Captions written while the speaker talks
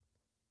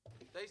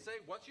They say,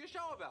 what's your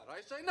show about? I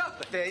say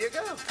nothing. There you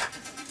go.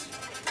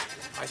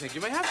 I think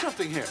you may have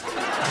something here.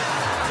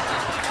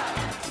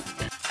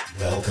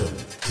 Welcome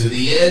to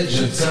the Edge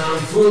of Tom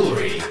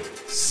Foolery,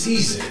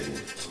 Season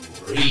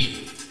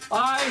 3.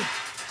 I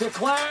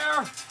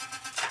declare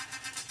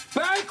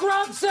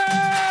bankruptcy!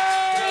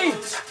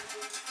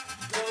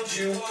 Don't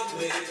you want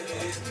me?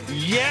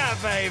 Yeah,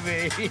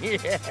 baby!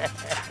 Yeah.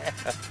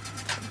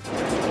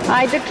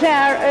 I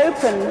declare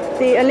open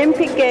the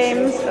Olympic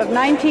Games of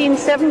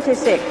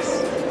 1976,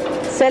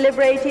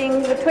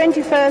 celebrating the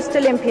 21st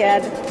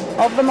Olympiad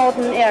of the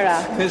modern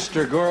era.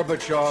 Mr.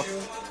 Gorbachev,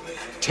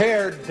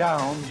 tear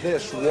down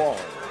this wall.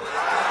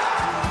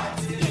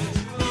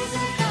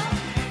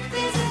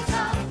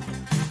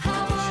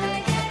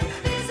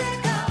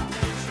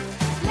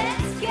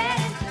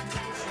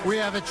 We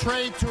have a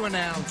trade to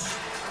announce.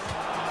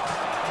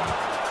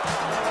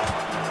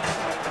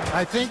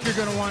 I think you're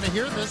going to want to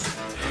hear this.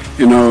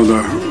 You know,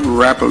 the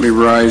rapidly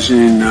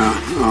rising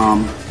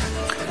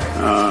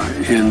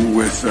in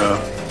with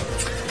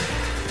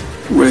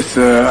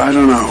I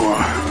don't know.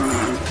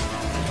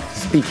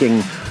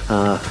 Speaking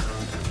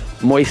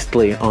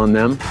moistly on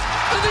them. And the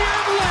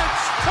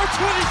Avalanche are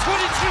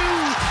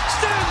 2022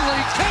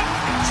 Stanley Cup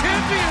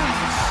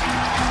champions!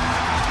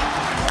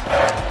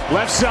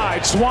 Left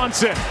side,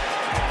 Swanson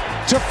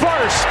to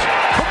first.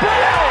 The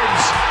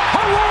Browns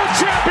are world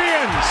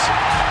champions!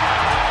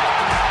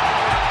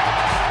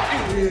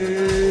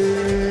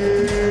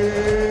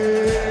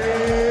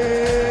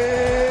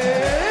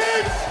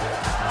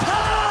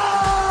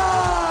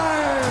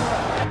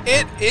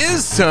 It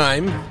is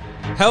time.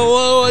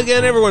 Hello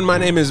again, everyone. My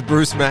name is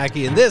Bruce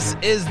Mackey, and this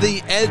is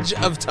the Edge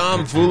of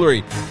Tom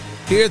Foolery.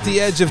 Here at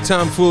the Edge of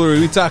Tom Foolery,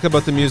 we talk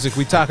about the music,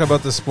 we talk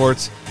about the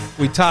sports,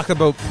 we talk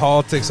about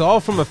politics, all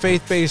from a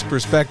faith-based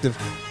perspective,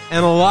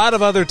 and a lot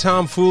of other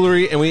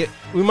tomfoolery, and we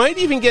might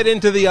even get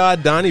into the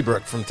odd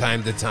Donnybrook from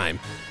time to time.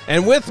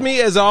 And with me,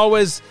 as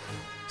always,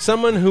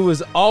 someone who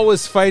is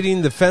always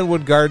fighting the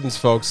Fenwood Gardens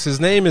folks. His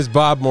name is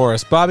Bob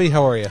Morris. Bobby,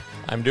 how are you?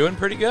 I'm doing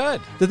pretty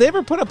good. Did they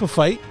ever put up a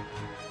fight?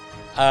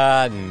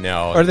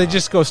 No. Or they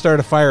just go start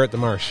a fire at the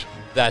marsh?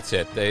 That's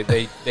it.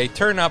 They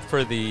turn up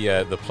for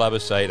the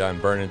plebiscite on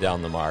burning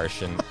down the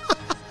marsh, and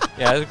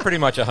yeah, it's pretty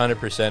much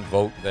 100%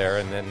 vote there,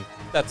 and then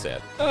that's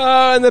it.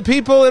 And the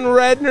people in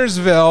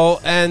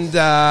Rednersville, and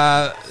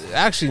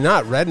actually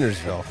not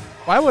Rednersville.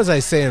 Why was I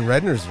saying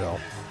Rednersville?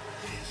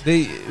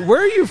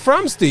 Where are you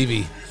from,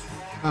 Stevie?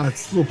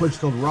 It's a little place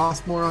called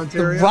Rossmore,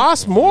 Ontario.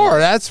 Rossmore,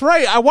 that's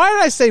right. Why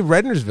did I say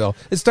Rednersville?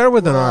 It started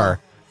with an R.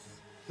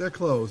 They're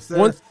close.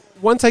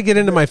 Once I get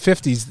into my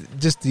 50s,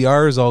 just the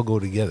R's all go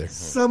together.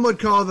 Some would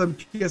call them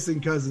kissing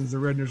cousins, the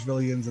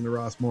Rednersvillians and the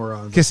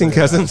Rossmorons. Kissing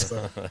cousins?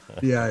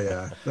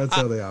 Yeah. That's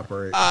how they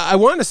operate. I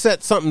want to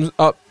set something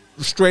up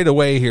straight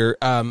away here.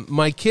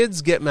 My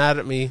kids get mad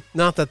at me,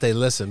 not that they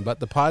listen,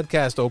 but the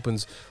podcast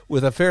opens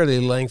with a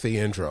fairly lengthy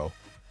intro.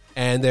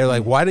 And they're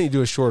like, why don't you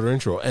do a shorter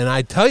intro? And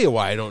I tell you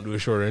why I don't do a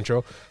shorter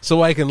intro,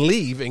 so I can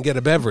leave and get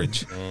a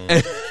beverage.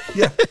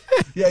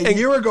 Yeah,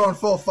 you were going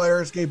full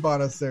fire escape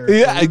on us there.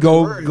 Yeah, I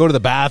go to the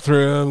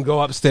bathroom,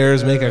 go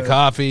upstairs, make a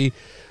coffee,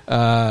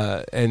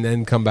 and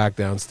then come back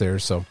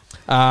downstairs. So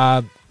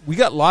we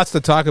got lots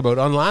to talk about.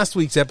 On last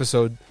week's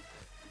episode,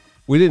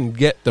 we didn't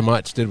get to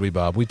much, did we,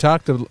 Bob? We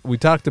talked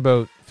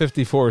about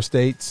 54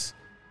 states.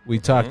 We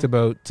talked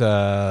about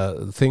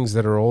things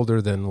that are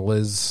older than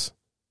Liz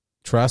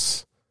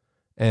Truss.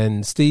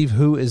 And Steve,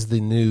 who is the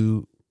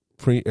new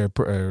prime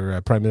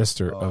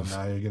minister of?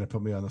 Now you're going to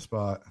put me on the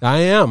spot. I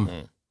am.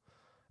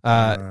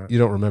 You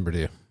don't remember, do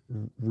you?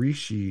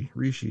 Rishi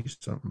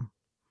something.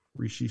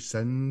 Rishi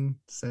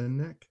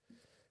Sunak.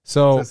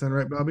 So does that sound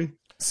right, Bobby?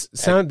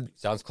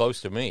 Sounds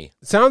close to me.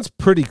 Sounds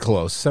pretty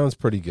close. Sounds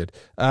pretty good.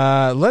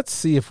 Let's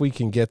see if we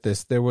can get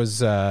this. There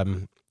was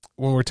when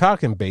we're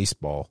talking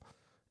baseball,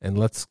 and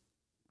let's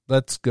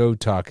go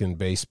talking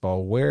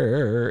baseball.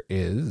 Where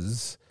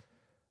is?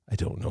 I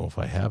don't know if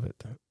I have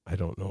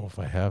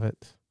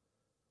it.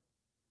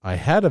 I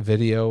had a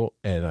video,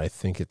 and I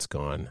think it's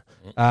gone.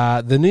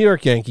 The New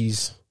York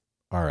Yankees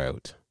are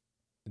out.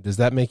 Does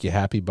that make you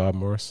happy, Bob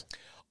Morris?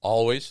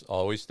 Always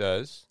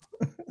does.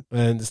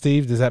 And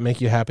Steve, does that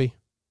make you happy?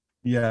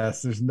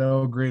 Yes, there's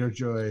no greater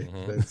joy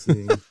than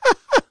seeing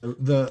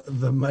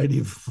the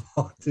mighty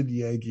vaunted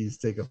Yankees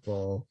take a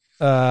fall.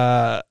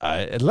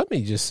 Let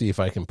me just see if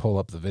I can pull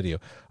up the video.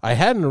 I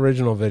had an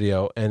original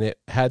video, and it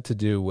had to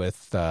do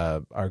with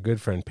our good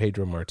friend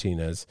Pedro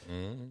Martinez.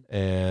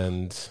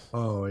 And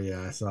oh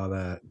yeah, I saw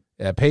that.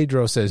 Yeah,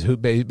 Pedro says,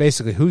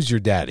 basically, who's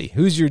your daddy?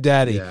 Who's your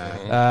daddy?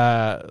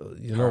 Yeah.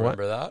 You know what?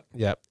 Remember that?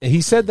 Yeah,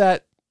 he said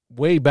that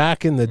way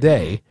back in the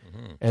day,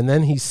 and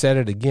then he said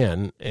it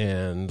again.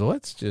 And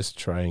let's just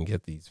try and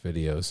get these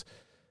videos.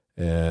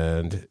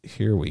 And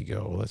here we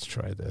go. Let's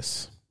try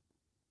this.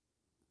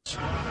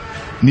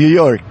 New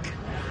York.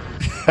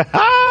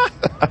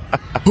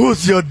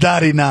 Who's your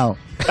daddy now?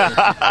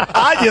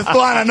 I just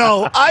want to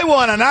know. I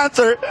want an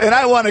answer, and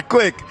I want it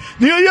quick.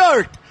 New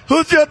York,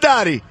 who's your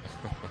daddy?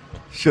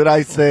 Should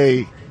I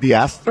say the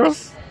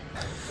Astros?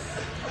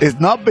 It's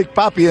not Big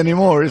Papi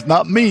anymore. It's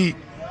not me.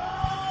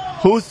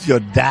 Who's your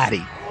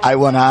daddy? I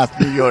want to ask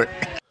New York.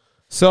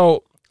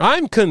 So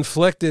I'm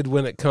conflicted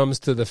when it comes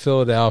to the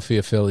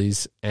Philadelphia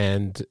Phillies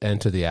and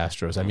to the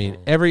Astros. I mean,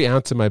 every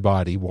ounce of my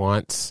body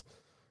wants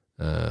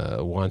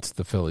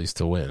the Phillies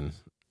to win.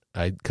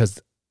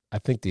 Because I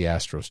think the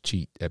Astros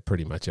cheat at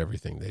pretty much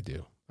everything they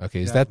do.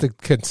 Okay, is that the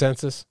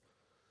consensus?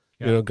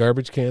 Yeah. You know,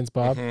 garbage cans,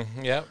 Bob?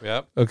 Mm-hmm.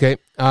 Yep. Okay.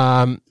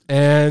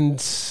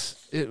 And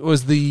it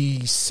was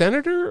the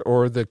senator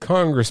or the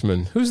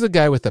congressman? Who's the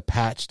guy with the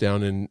patch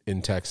down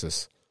in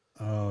Texas?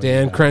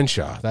 Dan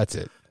Crenshaw. That's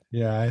it.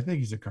 Yeah, I think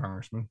he's a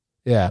congressman.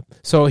 Yeah.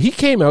 So he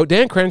came out,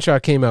 Dan Crenshaw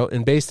came out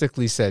and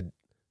basically said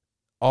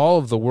all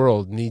of the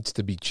world needs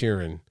to be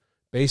cheering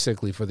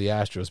basically for the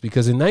Astros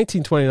because in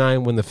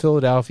 1929 when the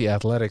Philadelphia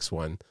Athletics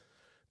won,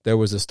 there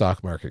was a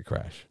stock market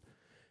crash.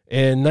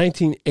 In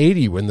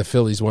 1980 when the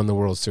Phillies won the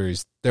World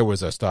Series, there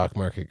was a stock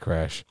market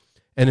crash.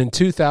 And in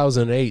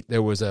 2008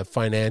 there was a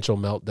financial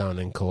meltdown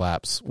and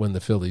collapse when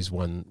the Phillies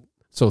won.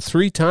 So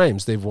 3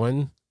 times they've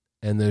won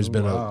and there's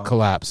been a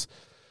collapse.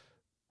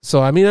 So,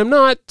 I mean, I'm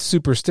not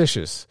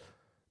superstitious,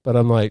 but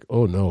I'm like,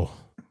 oh, no.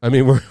 I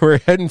mean, we're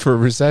heading for a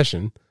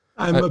recession.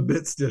 I'm a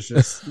bit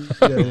stitious.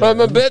 I'm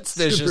a bit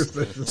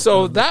stitious.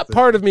 So that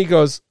part of me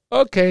goes,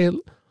 okay,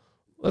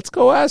 let's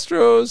go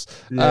Astros.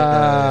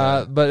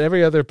 But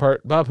every other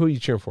part, Bob, who are you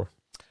cheering for?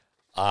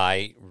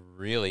 I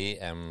really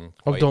am.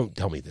 Don't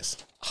tell me this.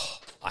 Oh,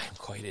 I am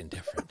quite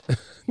indifferent.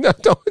 No,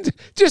 don't.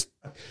 Just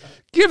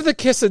give the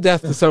kiss of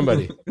death to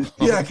somebody.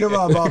 Yeah, come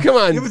on, Bob. Come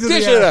on, give it to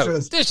dish the it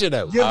Astros. out. Dish it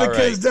out. Give the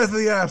kiss of death to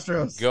the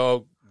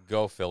Astros.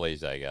 Go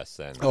Phillies, I guess,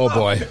 then. Oh,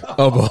 boy.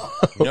 Oh, boy.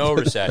 No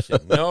recession.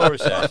 No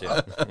recession.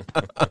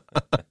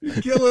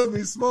 You're killing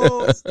me,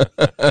 Smalls.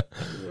 All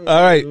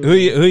right. Who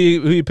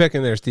you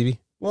picking there, Stevie?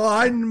 Well,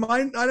 I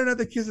don't have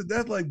the kiss of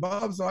death like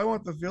Bob, so I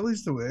want the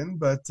Phillies to win,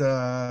 but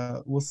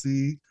we'll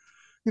see.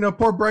 You know,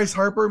 poor Bryce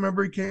Harper.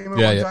 Remember, he came in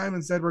one time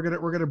and said we're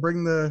gonna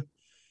bring the.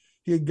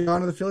 He had gone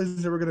to the Phillies and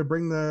said we're gonna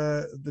bring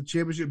the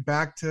championship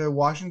back to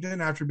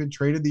Washington after he'd been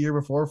traded the year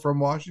before from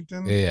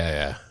Washington.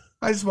 Yeah.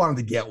 I just wanted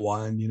to get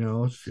one, you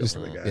know. Feel for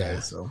the guy. Yeah.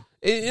 So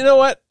you know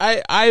what?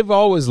 I've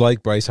always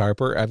liked Bryce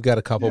Harper. I've got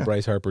a couple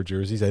Bryce Harper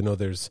jerseys. I know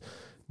there's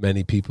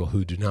many people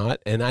who do not,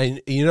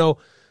 and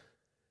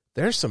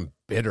there's some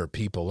bitter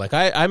people. Like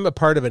I'm a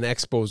part of an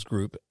Expos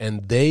group,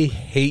 and they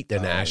hate the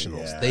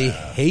Nationals. Yeah. They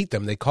hate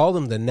them. They call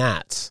them the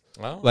Nats,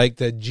 like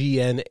the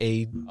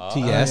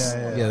GNATS,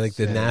 like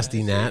the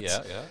nasty Nats.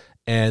 Yeah.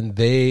 And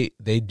they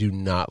do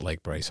not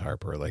like Bryce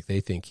Harper. Like they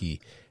think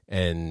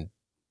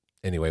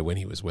anyway when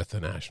he was with the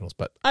Nationals.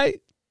 But I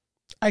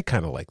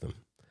kind of like them.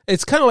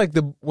 It's kind of like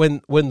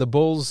when the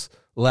Bulls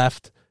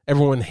left,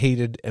 everyone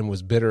hated and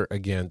was bitter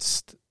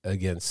against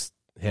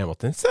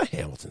Hamilton. It's not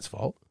Hamilton's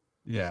fault.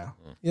 Yeah.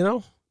 You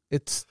know, I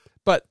felt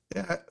like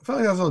that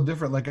was a little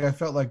different. Like I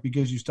felt like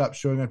because you stopped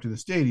showing up to the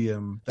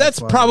stadium. That's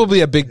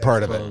probably a big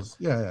part of it.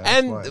 Yeah.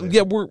 And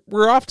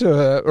we're off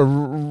to a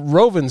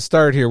roving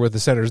start here with the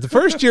Senators. The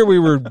first year we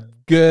were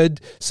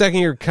good. Second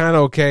year kind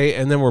of okay,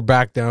 and then we're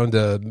back down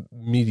to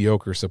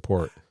mediocre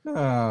support.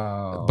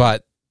 Oh.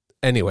 But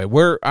anyway,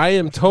 I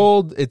am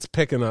told it's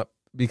picking up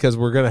because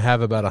we're going to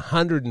have about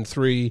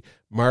 103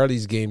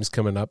 Marlies games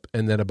coming up,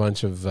 and then a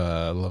bunch of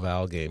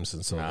Laval games,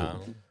 and so.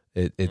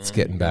 It's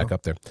getting back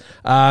up there.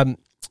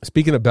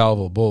 Speaking of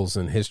Belleville Bulls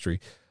in history,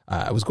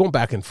 I was going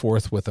back and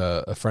forth with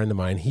a friend of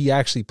mine. He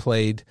actually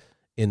played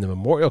in the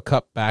Memorial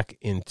Cup back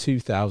in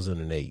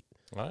 2008,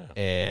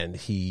 and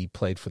he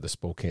played for the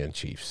Spokane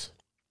Chiefs.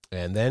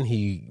 And then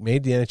he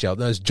made the NHL.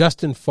 Now, there's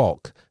Justin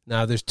Falk.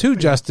 Now, there's 2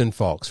 Justin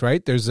Falks,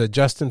 right? There's a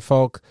Justin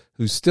Falk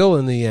who's still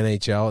in the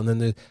NHL, and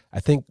then I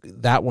think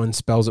that one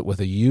spells it with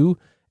a U,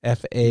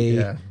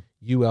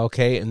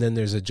 F-A-U-L-K, and then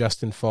there's a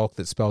Justin Falk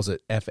that spells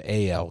it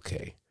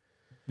F-A-L-K.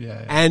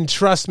 Yeah. And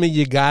trust me,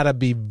 you got to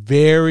be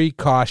very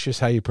cautious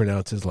how you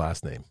pronounce his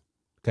last name.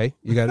 Okay?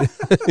 You got to.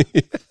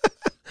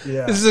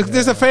 This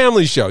is a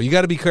family show. You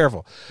got to be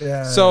careful.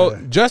 Yeah. So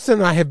Justin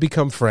and I have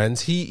become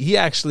friends. He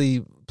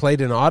actually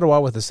played in Ottawa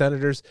with the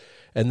Senators,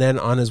 and then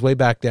on his way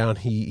back down,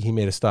 he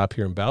made a stop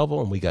here in Belleville,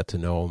 and we got to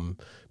know him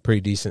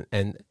pretty decent.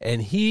 And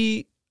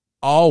he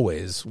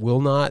always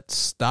will not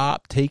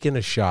stop taking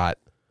a shot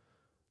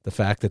the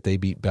fact that they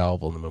beat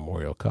Belleville in the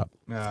Memorial Cup.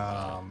 Oh,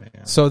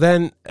 man. So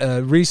then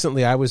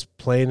recently I was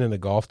playing in a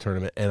golf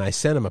tournament, and I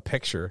sent him a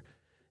picture.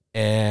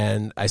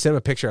 I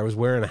was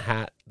wearing a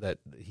hat that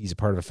he's a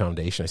part of a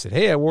foundation. I said,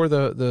 hey, I wore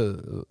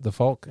the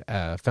Falk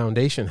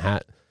Foundation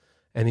hat.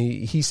 And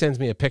he sends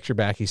me a picture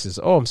back. He says,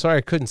 oh, I'm sorry,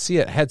 I couldn't see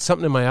it. I had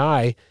something in my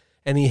eye.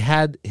 And he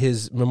had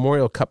his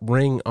Memorial Cup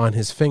ring on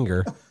his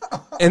finger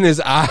in his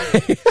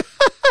eye.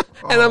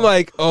 And I'm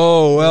like,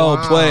 oh,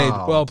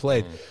 well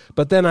played.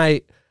 But then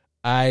I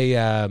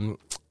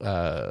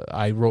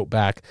wrote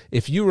back,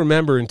 if you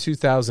remember in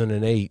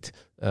 2008,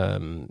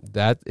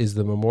 that is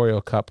the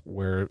Memorial Cup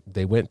where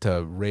they went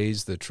to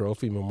raise the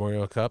trophy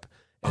Memorial Cup,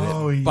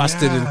 and it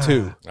busted in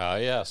two. Oh,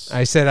 yes.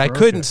 I said I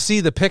couldn't see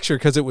the picture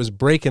because it was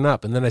breaking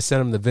up, and then I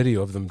sent him the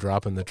video of them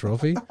dropping the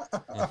trophy.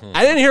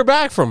 I didn't hear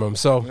back from him,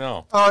 so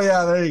no. Oh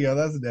yeah, there you go.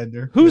 That's an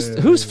ender.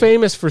 Who's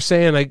famous for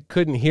saying I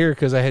couldn't hear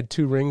because I had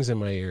two rings in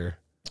my ear?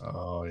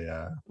 Oh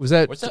yeah, was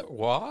that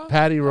Waugh?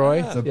 Patty Roy?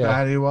 Yeah.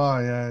 Patty Waugh,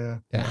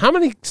 yeah. How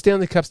many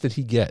Stanley Cups did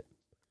he get?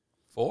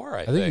 4,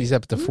 I think he's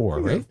up to 4,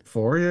 right?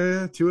 4,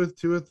 yeah. Two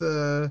with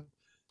the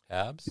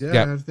Habs. Yeah,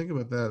 I have to think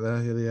about that. The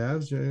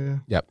Habs, yeah.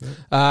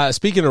 Yep.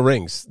 Speaking of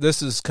rings,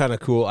 this is kind of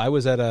cool. I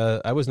was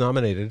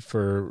nominated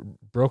for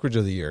Brokerage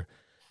of the Year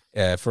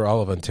for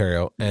all of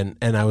Ontario, and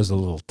I was a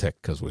little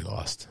ticked because we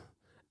lost.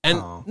 And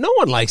no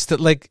one likes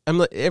to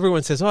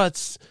everyone says, "Oh,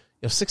 it's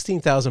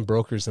 16,000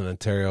 brokers in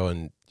Ontario,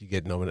 and you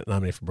get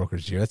nominated for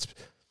Brokerage of the Year."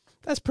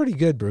 That's pretty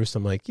good, Bruce.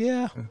 I'm like,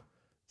 yeah.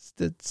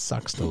 It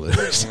sucks to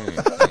lose.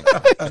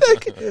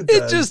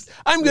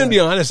 I'm going to be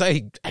honest.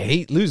 I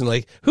hate losing.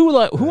 Like who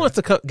wants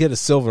to get a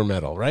silver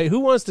medal, right? Who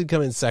wants to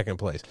come in second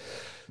place?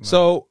 No.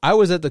 So I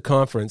was at the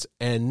conference,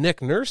 and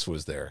Nick Nurse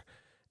was there,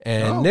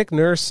 and Nick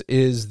Nurse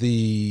is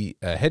the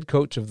head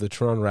coach of the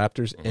Toronto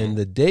Raptors. Mm-hmm. And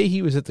the day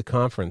he was at the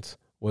conference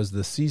was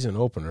the season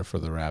opener for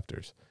the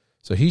Raptors.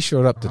 So he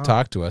showed up to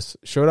talk to us.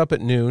 Showed up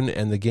at noon,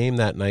 and the game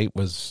that night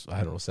was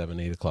 7,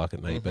 8 o'clock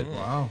at night. Mm-hmm.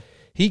 But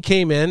he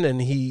came in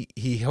and he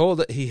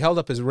held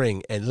up his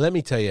ring, and let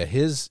me tell you,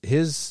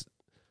 his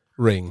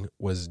ring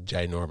was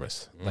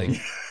ginormous. Like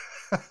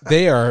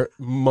they are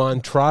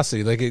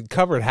monstrosity. Like it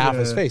covered half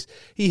his face.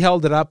 He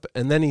held it up,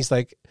 and then he's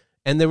like,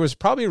 and there was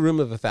probably a room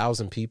of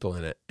 1,000 people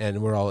in it,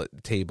 and we're all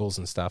at tables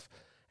and stuff.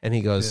 And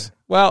he goes,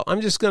 "Well, I'm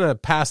just gonna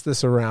pass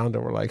this around,"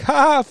 and we're like,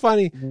 "Ha,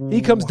 funny."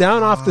 He comes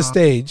down off the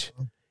stage.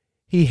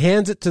 He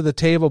hands it to the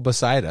table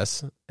beside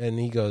us, and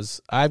he goes,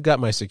 "I've got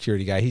my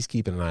security guy. He's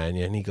keeping an eye on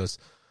you." And he goes,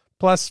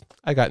 "Plus,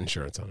 I got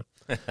insurance on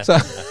it." So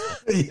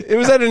it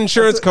was at an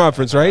insurance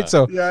conference, right?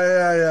 So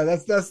yeah.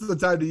 That's the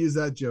time to use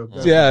that joke.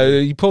 Yeah,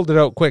 he pulled it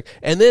out quick,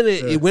 and then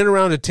it went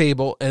around a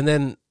table, and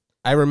then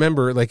I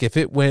remember, like, if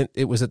it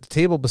was at the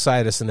table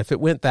beside us, and if it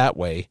went that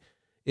way,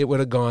 it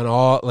would have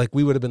gone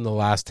we would have been the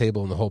last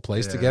table in the whole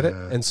place to get it.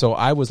 And so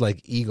I was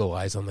like eagle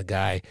eyes on the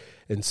guy.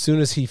 And as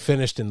soon as he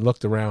finished and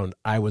looked around,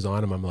 I was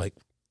on him. I'm like,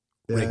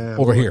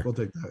 over here. We'll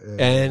take that.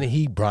 And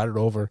he brought it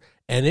over.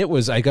 And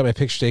I got my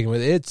picture taken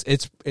with it.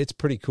 It's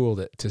pretty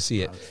cool to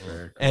see it.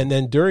 Cool. And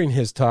then during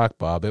his talk,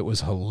 Bob, it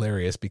was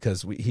hilarious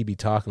because he'd be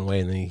talking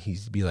away, and then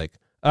he'd be like,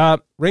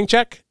 ring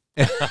check.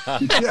 And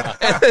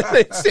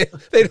then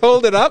they'd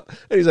hold it up,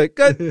 and he's like,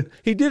 "Good."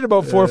 He did it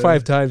about 4 or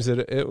 5 times,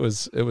 and it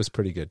was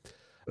pretty good.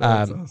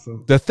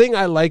 Awesome. The thing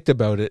I liked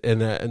about it,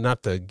 and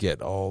not to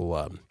get all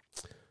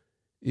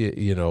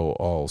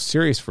all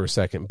serious for a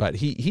second, but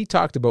he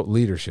talked about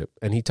leadership,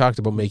 and he talked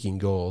about making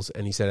goals,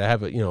 and he said, "I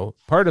have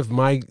part of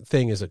my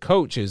thing as a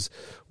coach is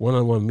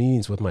one-on-one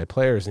meetings with my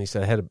players," and he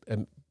said, "I had a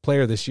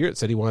player this year that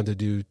said he wanted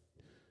to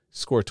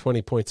score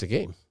 20 points a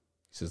game."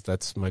 He says,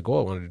 "That's my goal.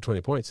 I want to do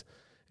 20 points."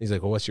 He's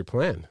like, "Well, what's your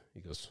plan?"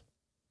 He goes,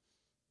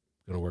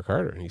 "I'm going to work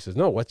harder." And he says,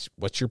 "No, what's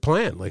your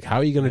plan? Like, how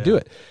are you going to do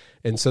it?"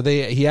 And so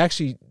he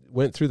actually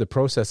went through the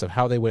process of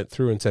how they went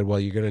through and said, "Well,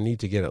 you're going to need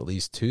to get at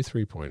least 2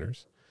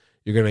 3-pointers.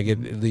 You're going to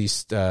get at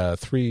least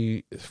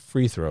 3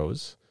 free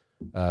throws,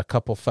 a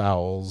couple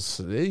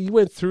fouls." He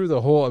went through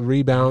the whole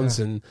rebounds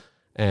and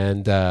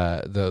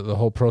the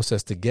whole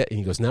process to get. And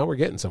he goes, "Now we're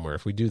getting somewhere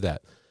if we do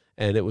that."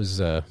 And it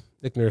was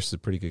Nick Nurse is a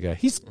pretty good guy.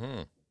 He's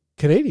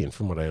Canadian,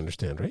 from what I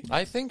understand, right?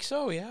 I think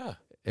so. Yeah.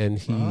 And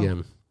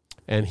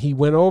he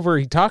went over.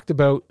 He talked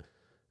about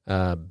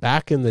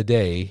back in the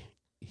day.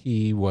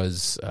 He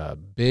was a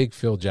big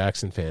Phil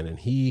Jackson fan, and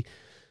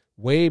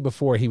way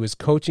before he was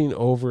coaching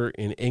over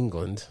in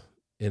England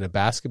in a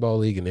basketball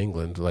league in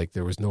England. Like,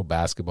 there was no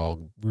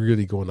basketball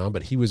really going on,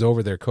 but he was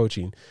over there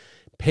coaching,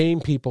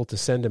 paying people to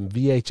send him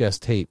VHS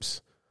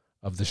tapes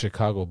of the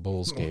Chicago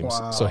Bulls games,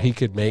 so he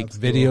could make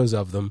videos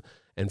of them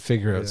and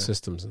figure out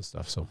systems and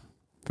stuff. So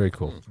very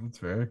cool. That's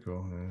very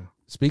cool. Yeah.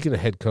 Speaking of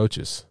head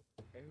coaches.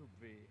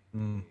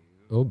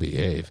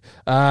 Behave.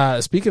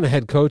 Speaking of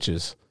head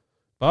coaches,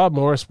 Bob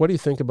Morris, what do you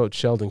think about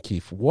Sheldon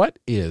Keefe? What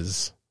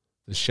is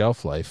the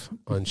shelf life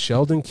on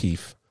Sheldon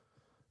Keefe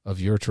of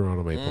your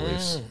Toronto Maple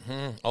Leafs?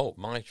 Oh,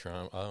 my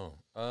Toronto.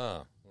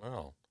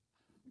 Wow.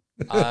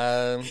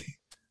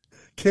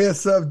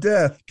 Kiss of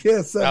death.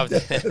 Kiss of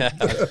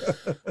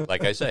death.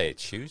 Like I say,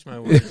 choose my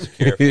words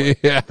carefully.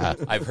 Yeah.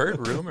 I've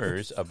heard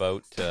rumors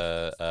about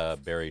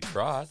Barry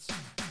Trotz.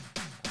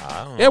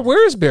 I don't know. Yeah,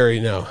 where is Barry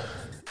now?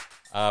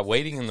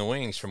 Waiting in the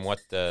wings from what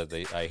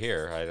I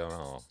hear. I don't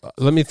know.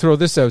 Let me throw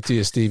this out to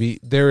you, Stevie.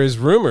 There was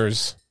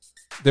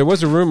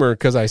a rumor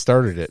because I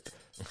started it,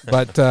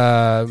 but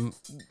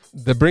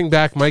the bring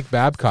back Mike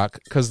Babcock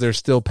because they're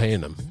still paying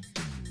him.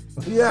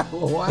 Yeah,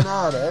 well, why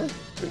not, eh?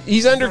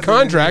 He's under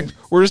contract.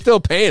 We're still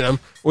paying him.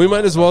 We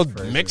might as well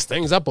mix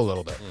things up a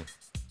little bit.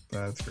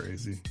 That's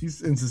crazy.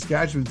 He's in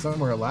Saskatchewan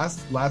somewhere.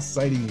 Last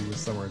sighting, he was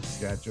somewhere in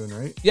Saskatchewan,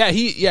 right? Yeah,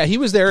 he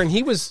was there, and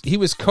he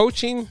was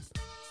coaching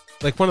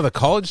like one of the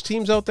college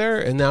teams out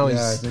there, and now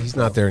he's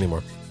not there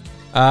anymore.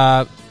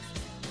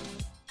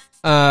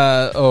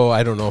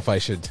 I don't know if I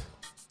should.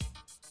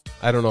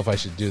 I don't know if I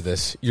should do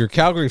this. Your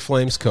Calgary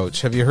Flames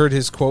coach. Have you heard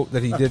his quote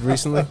that he did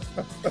recently?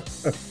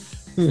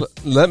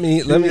 Let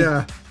me.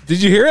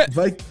 Did you hear it?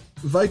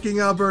 Viking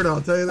Alberta.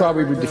 I'll tell you that.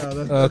 Probably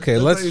okay.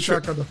 Let's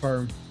talk on the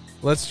farm.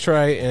 Let's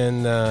try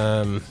and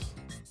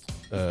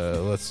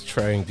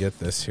get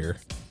this here.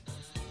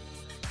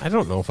 I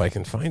don't know if I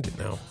can find it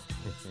now.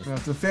 No,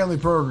 it's a family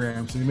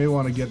program, so you may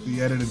want to get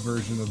the edited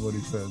version of what he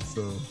said.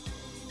 So,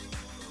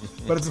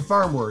 but it's a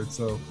farm word.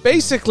 So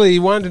basically, he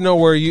wanted to know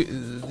where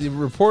the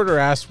reporter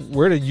asked,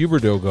 "Where did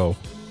Huberdeau go?"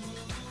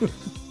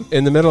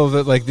 In the middle of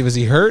it, like, was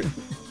he hurt?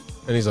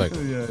 And he's like,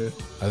 yeah.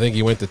 "I think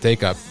he went to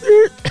take up."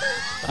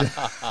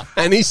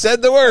 And he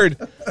said the word.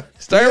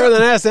 Start with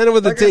an S, end it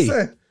with a T.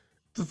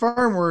 It's a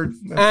farm word.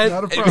 That's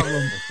not a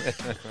problem.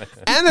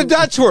 And a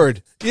Dutch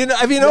word.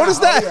 Have you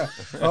noticed that?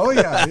 Oh,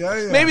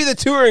 yeah. Maybe the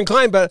two are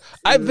inclined, but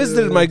I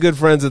visited my good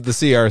friends at the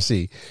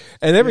CRC.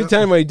 And every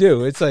time I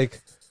do, it's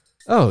like,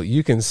 oh,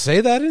 you can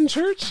say that in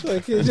church?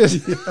 Like, you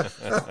just...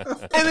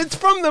 And it's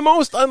from the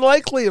most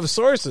unlikely of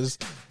sources.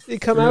 You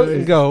come out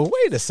and go,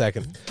 wait a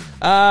second.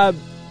 The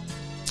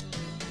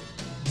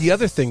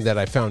other thing that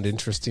I found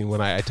interesting when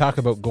I talk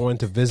about going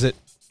to visit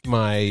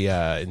my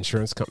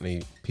insurance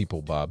company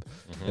people, Bob,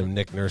 and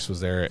Nick Nurse was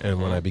there, and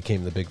when I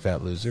became the big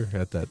fat loser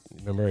at that,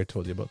 remember I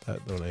told you about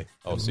that, don't I?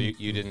 Oh, so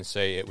you didn't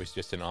say it was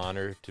just an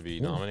honor to be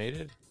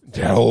nominated?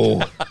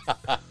 No.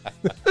 Are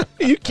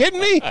you kidding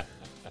me?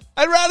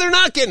 I'd rather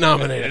not get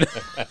nominated.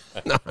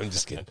 No, I'm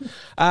just kidding.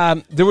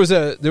 There was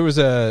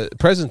a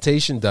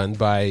presentation done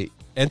by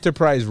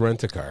Enterprise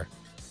Rent-A-Car,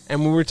 and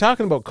when we were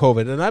talking about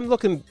COVID, and I'm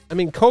looking,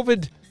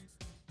 COVID,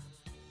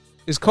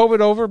 is COVID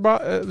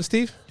over,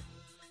 Steve?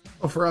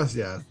 Oh, for us,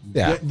 yeah.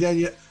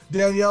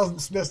 Danielle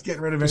Smith's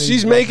getting rid of it.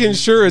 She's making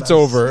sure it's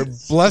over.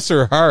 Bless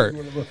her heart.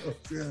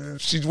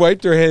 She's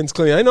wiped her hands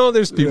clean. I know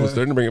there's people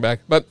starting to bring it back,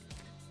 but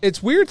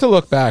it's weird to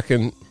look back,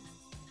 and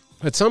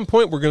at some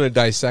point we're going to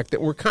dissect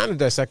it. We're kind of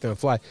dissecting on the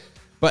fly.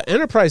 But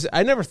Enterprise,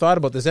 I never thought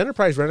about this.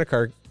 Enterprise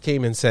Rent-A-Car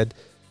came and said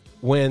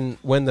when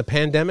the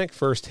pandemic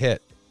first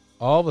hit,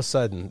 all of a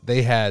sudden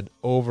they had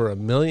over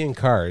 1 million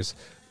cars,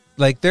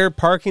 like their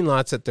parking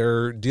lots at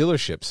their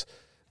dealerships.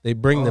 They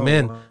bring them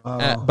in,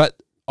 but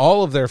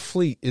all of their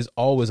fleet is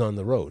always on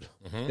the road.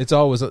 It's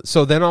always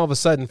so. Then all of a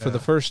sudden, for the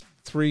first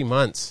 3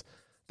 months,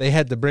 they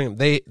had to bring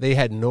them. They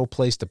had no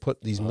place to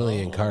put these 1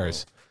 million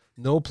cars,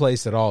 no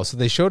place at all. So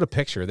they showed a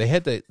picture. They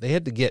had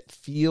to get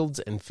fields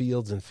and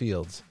fields and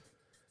fields,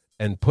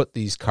 and put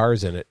these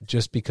cars in it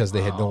just because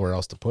they had nowhere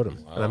else to put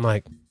them. And I'm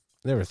like,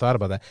 never thought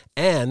about that.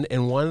 And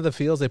in one of the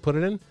fields they put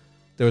it in,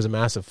 there was a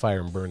massive fire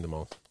and burned them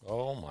all.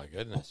 Oh my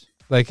goodness!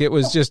 Like it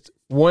was just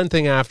one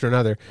thing after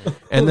another,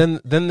 and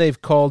then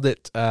they've called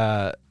it.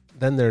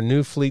 Then their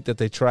new fleet that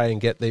they try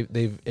and get,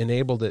 they've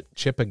enabled it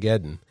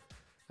Chipageddon,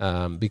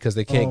 because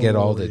they can't get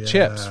all the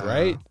chips,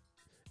 right?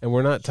 And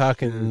we're not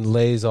talking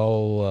Lay's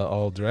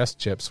all dressed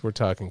chips. We're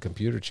talking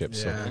computer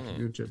chips. Yeah,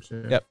 computer chips.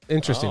 Yeah. Yep,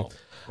 interesting.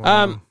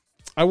 Wow.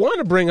 I want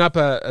to bring up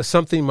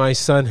something my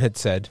son had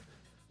said,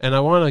 and I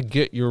want to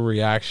get your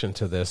reaction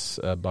to this,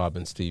 Bob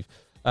and Steve.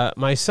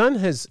 My son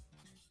has.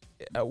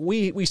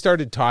 We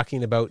started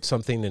talking about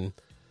something,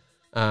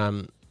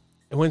 and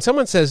when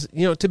someone says,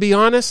 to be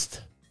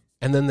honest,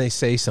 and then they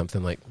say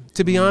something like,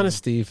 to be honest,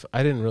 Steve,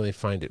 I didn't really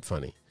find it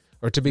funny,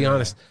 or to be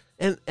honest,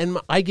 and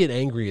I get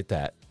angry at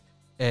that,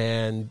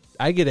 and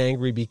I get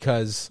angry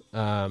because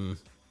you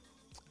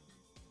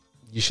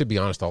should be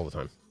honest all the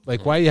time.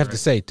 Like, why do you have to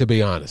say, to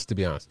be honest, to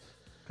be honest?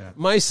 Yeah.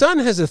 My son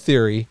has a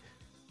theory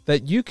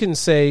that you can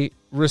say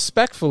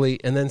respectfully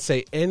and then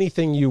say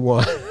anything you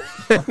want,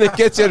 and it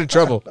gets you into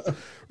trouble.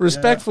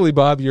 Respectfully,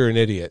 Bob, you're an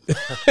idiot.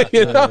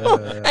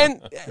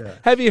 And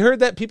have you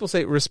heard that people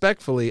say,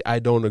 respectfully, I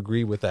don't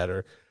agree with that?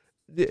 Or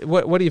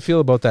what do you feel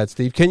about that,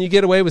 Steve? Can you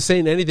get away with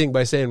saying anything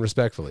by saying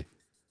respectfully?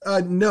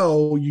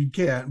 No, you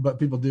can't, but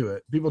people do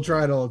it. People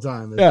try it all the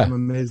time. I'm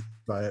amazed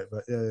by it,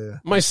 but yeah.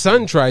 My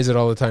son tries it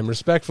all the time.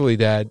 Respectfully,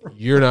 Dad,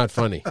 you're not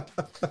funny.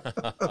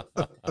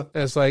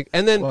 It's like,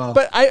 and then,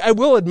 but I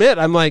will admit,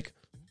 I'm like,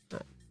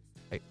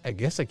 I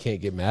guess I can't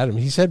get mad at him.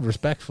 He said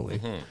respectfully.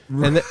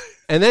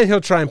 And then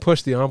he'll try and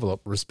push the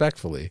envelope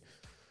respectfully.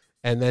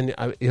 And then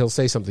he'll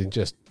say something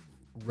just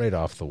right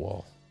off the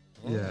wall.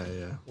 Yeah.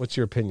 What's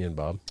your opinion,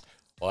 Bob?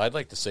 Well, I'd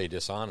like to say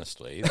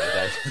dishonestly.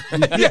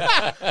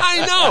 Yeah,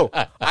 I know.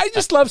 I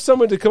just love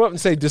someone to come up and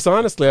say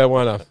dishonestly, I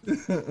want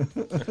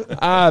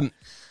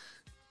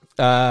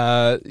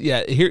to.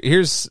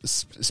 Here's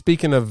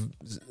speaking of,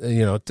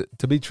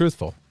 to be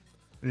truthful.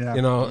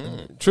 Yeah.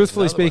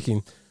 Truthfully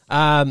speaking.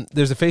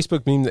 There's a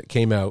Facebook meme that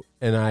came out,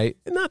 and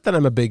not that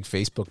I'm a big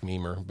Facebook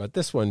memer, but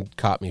this one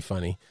caught me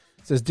funny.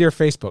 It says, "Dear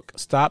Facebook,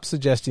 stop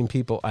suggesting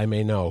people I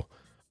may know.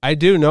 I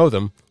do know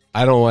them.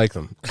 I don't like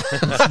them."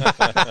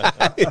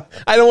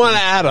 I don't want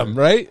to add them,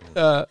 right?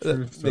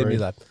 Made me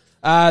laugh.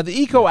 The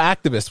eco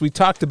activists. We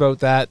talked about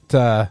that.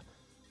 The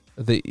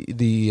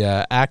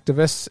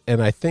activists,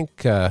 and I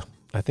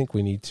think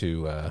we need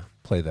to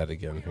play that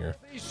again here.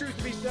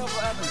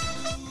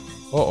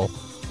 Uh-oh,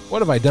 what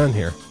have I done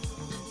here?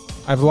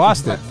 I've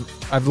lost it.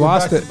 I've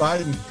lost it.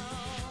 Biden.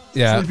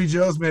 Yeah. Sleepy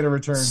Joe's made a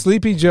return.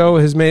 Sleepy Joe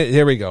has made it.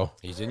 Here we go.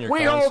 He's in your We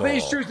console. hold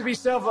these truths to be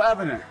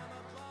self-evident.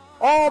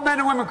 All men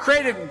and women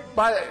created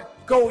by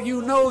go.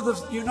 You know the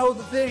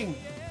thing.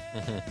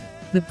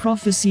 The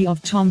prophecy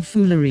of Tom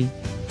Foolery.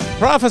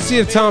 Prophecy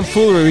of Tom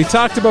Foolery. We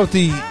talked about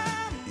the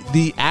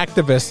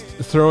activists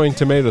throwing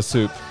tomato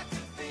soup.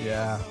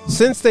 Yeah.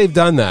 Since they've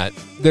done that,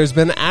 there's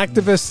been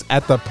activists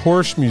at the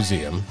Porsche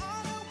Museum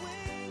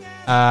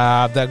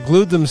that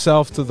glued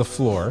themselves to the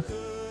floor.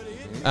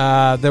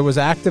 There was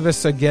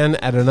activists again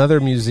at another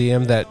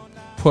museum that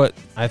put,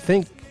 I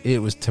think it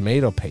was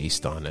tomato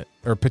paste on it,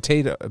 or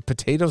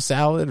potato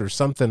salad or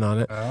something on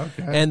it.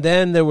 Okay. And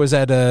then there was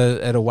at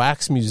a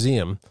wax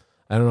museum,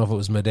 I don't know if it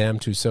was Madame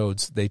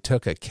Tussauds, they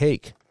took a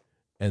cake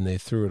and they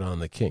threw it on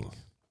the king.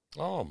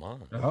 Oh, my.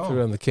 Threw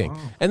it on the king.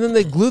 Oh. And then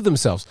they glued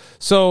themselves.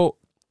 So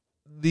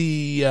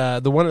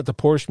the one at the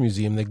Porsche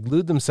Museum, they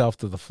glued themselves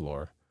to the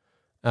floor.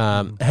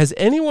 Has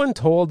anyone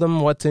told them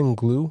what's in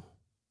glue?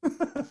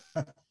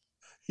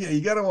 Yeah,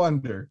 you gotta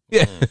wonder.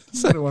 Yeah,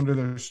 you gotta wonder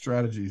their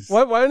strategies.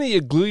 Why don't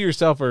you glue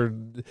yourself or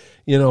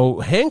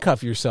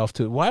handcuff yourself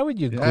to it? Why would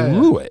you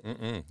glue it?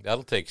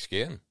 That'll take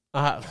skin.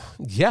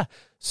 Yeah.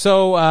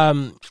 So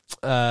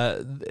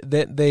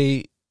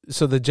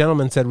so the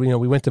gentleman said,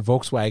 we went to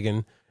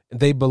Volkswagen.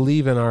 They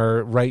believe in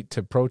our right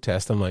to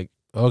protest. I'm like,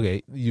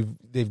 okay,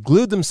 they've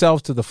glued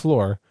themselves to the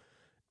floor,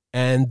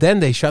 and then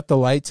they shut the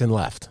lights and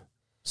left.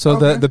 So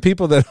the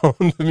people that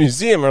own the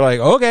museum are like,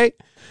 okay.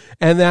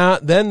 And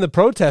then the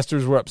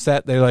protesters were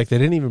upset. They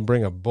didn't even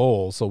bring a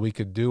bowl so we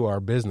could do our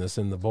business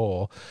in the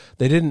bowl.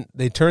 They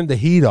turned the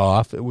heat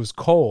off. It was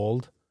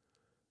cold.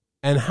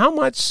 And how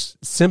much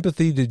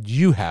sympathy did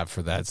you have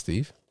for that,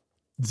 Steve?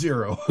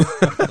 0.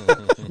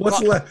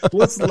 What's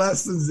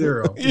less than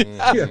 0?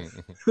 Yeah.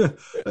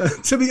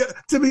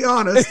 To be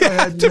honest, I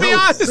had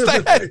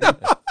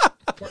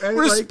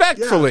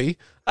respectfully,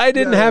 I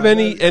didn't have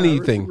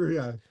anything.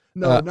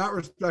 No, not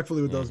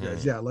respectfully with those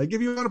guys. Yeah, like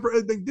if you want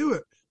to do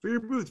it for your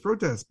booth,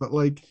 protest, but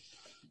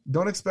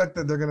don't expect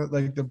that they're gonna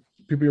the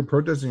people you're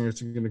protesting are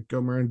gonna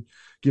come around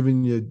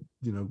giving you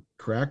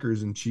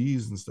crackers and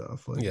cheese and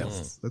stuff.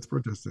 That's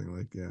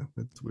protesting.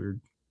 That's weird.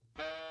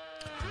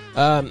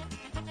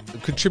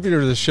 Contributor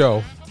to the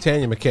show,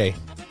 Tanya McKay.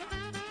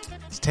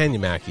 It's Tanya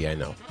Mackey, I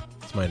know.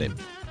 It's my name.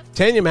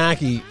 Tanya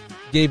Mackey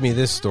gave me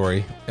this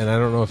story, and I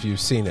don't know if you've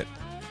seen it.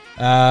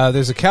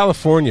 There's a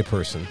California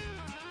person.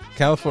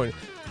 California.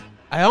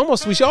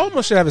 We should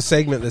almost have a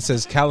segment that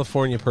says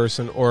California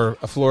person or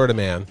a Florida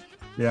man.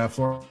 Yeah,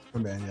 Florida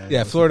man.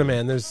 Yeah, Florida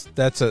man.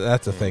 That's a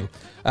thing.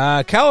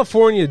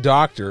 California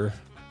doctor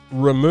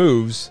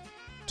removes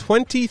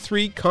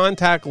 23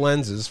 contact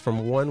lenses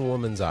from one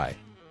woman's eye.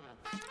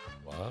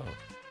 Wow.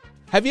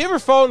 Have you ever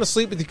fallen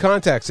asleep with your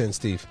contacts in,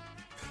 Steve?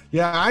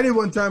 Yeah, I did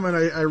one time, and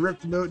I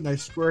ripped a note and I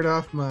squared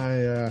off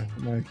my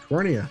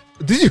cornea.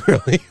 Did you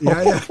really?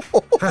 Yeah.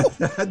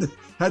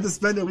 had to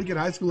spend a week in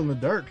high school in the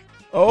dark.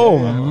 Oh,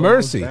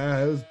 mercy.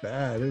 It was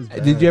bad.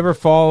 Did you ever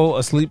fall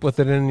asleep with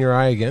it in your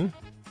eye again?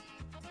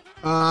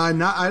 I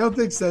don't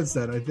think since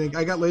then. I think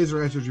I got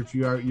laser eye surgery a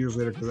few years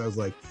later because I was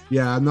like,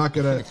 yeah, I'm not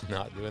going to.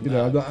 Not doing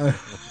that.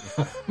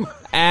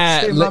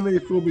 Same mommy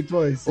fooled me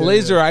twice.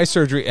 Laser eye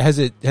surgery, has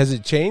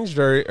it changed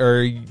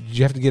or did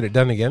you have to get it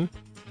done again?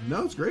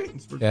 No, it's great.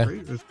 It's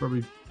great. It's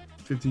probably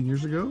 15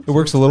 years ago. It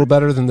works a little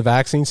better than the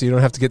vaccine, so you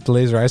don't have to get the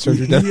laser eye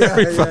surgery done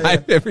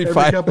every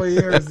couple of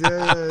years.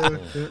 Yeah.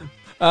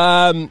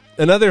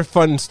 Another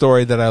fun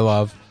story that I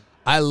love.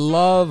 I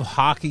love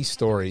hockey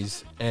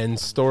stories and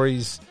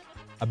stories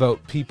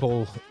about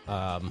people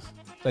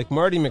like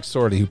Marty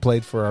McSorley, who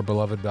played for our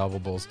beloved Belleville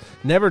Bulls.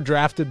 Never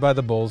drafted by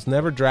the Bulls,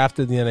 never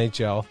drafted in the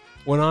NHL.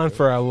 Went on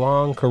for a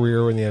long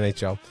career in the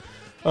NHL.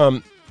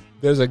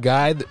 There's a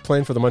guy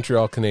playing for the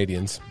Montreal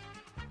Canadiens.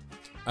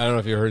 I don't know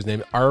if you heard his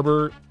name,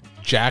 Arbor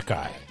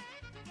Jackeye.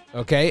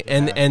 Okay,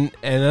 and I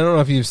don't know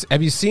if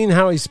have you seen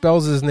how he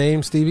spells his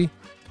name, Stevie?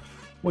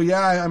 Well,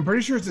 yeah, I'm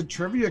pretty sure it's a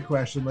trivia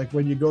question. Like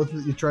when you go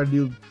through, you try to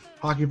do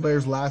hockey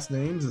players' last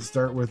names that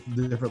start with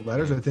the different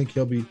letters. I think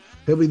he'll be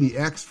the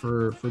X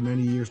for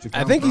many years to come.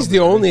 I think he's the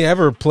only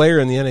ever player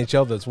in the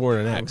NHL that's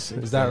worn an X.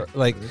 Is that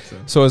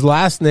so? His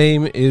last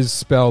name is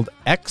spelled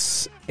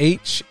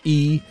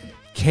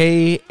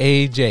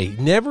XHEKAJ.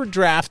 Never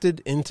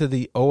drafted into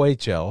the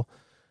OHL,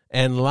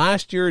 and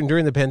last year and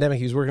during the pandemic,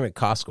 he was working at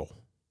Costco.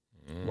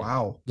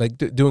 Wow. Like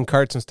doing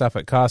carts and stuff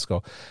at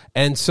Costco.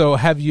 And so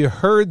have you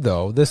heard,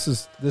 though, this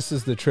is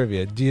the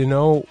trivia. Do you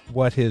know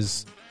what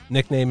his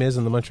nickname is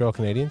in the Montreal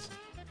Canadiens?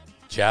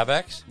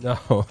 Javex?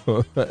 No.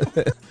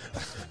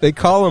 They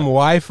call him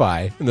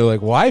Wi-Fi. And they're like,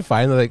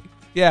 Wi-Fi? And they're like,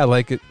 yeah,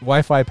 like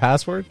Wi-Fi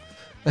password?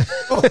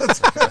 Oh, that's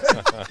good.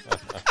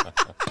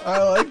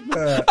 I like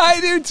that. I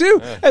do,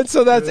 too. And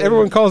so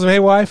everyone calls him, hey,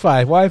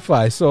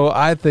 Wi-Fi. So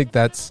I think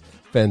that's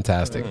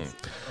fantastic.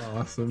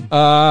 Awesome.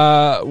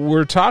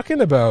 We're talking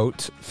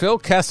about Phil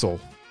Kessel.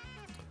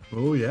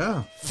 Oh,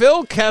 yeah.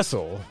 Phil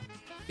Kessel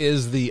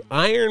is the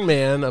Iron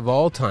Man of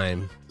all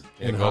time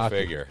in go hockey.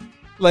 Figure.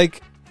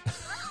 Like,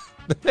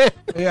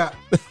 Yeah,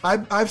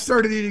 I've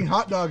started eating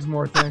hot dogs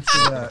more thanks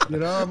to that. You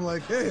know, I'm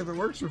like, hey, if it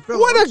works for Phil,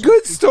 What a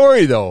good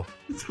story, though.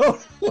 So,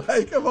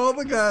 like, of all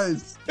the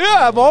guys.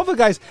 Yeah, of all the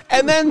guys.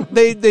 And then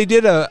they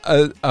did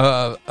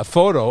a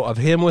photo of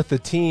him with the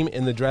team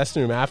in the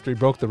dressing room after he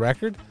broke the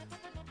record,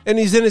 and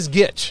he's in his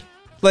gitch.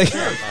 Like,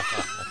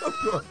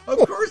 of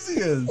course he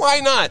is. Why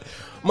not?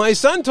 My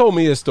son told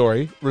me a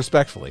story,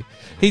 respectfully.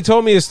 He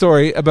told me a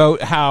story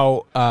about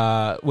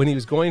how when he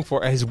was going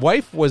for, his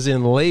wife was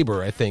in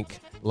labor, I think,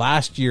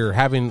 last year,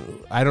 having,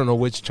 I don't know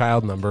which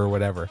child number or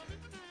whatever,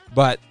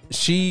 but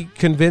she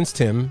convinced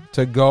him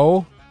to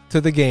go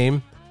to the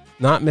game,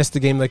 not miss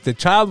the game. Like, the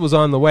child was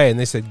on the way, and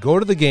they said, go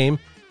to the game.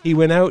 He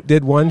went out,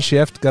 did one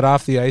shift, got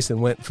off the ice,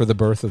 and went for the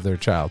birth of their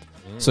child.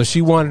 So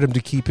she wanted him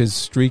to keep his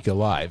streak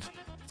alive.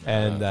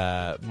 And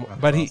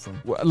but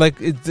awesome.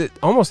 It's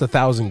almost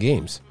 1,000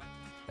 games.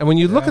 And when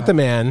you look at the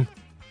man,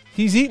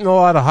 he's eating a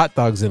lot of hot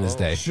dogs in his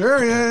day.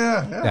 Sure,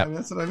 yeah. I mean,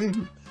 that's what I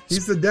mean.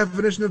 He's the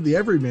definition of the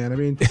everyman. I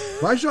mean,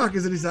 my shock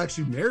is that he's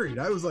actually married.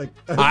 I was like,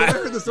 when I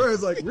heard the story, I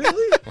was like,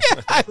 really?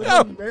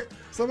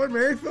 Someone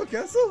married Phil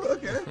Kessel?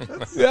 Okay.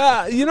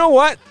 Yeah, you know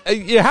what?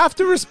 You have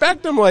to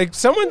respect him. Like,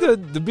 someone to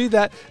be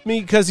that,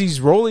 because he's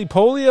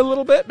roly-poly a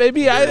little bit,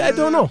 maybe. I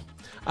don't know.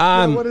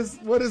 What is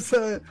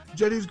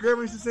Jenny's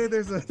grandma used to say?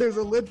 There's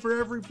a lid for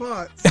every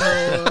pot.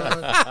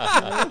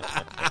 So,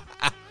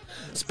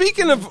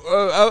 speaking of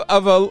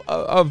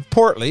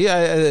portly,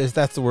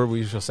 that's the word we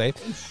usually say.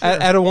 Sure.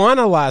 At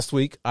Awana last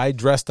week, I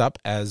dressed up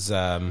as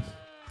it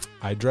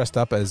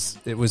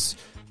was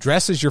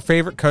dress as your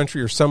favorite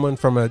country or someone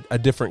from a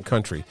different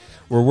country.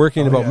 We're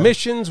working about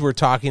missions. We're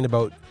talking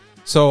about.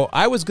 So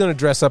I was going to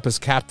dress up as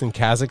Captain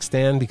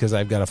Kazakhstan because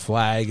I've got a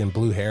flag and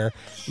blue hair.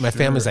 My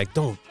family's like,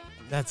 don't.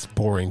 That's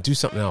boring. Do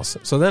something else.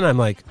 So then I'm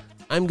like,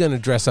 I'm going to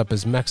dress up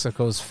as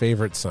Mexico's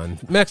favorite son.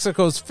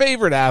 Mexico's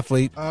favorite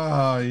athlete.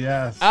 Oh,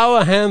 yes.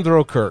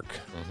 Alejandro Kirk.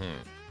 Mm-hmm.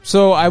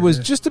 So I was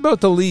just about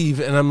to leave,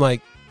 and I'm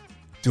like,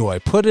 do I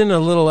put in a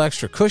little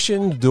extra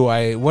cushion?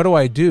 What do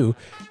I do?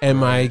 And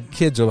my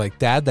kids are like,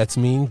 Dad, that's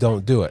mean.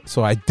 Don't do it.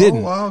 So I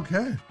didn't. Oh, wow,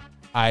 okay.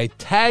 I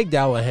tagged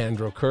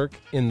Alejandro Kirk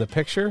in the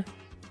picture.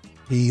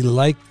 He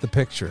liked the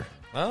picture.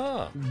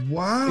 Oh.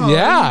 Wow.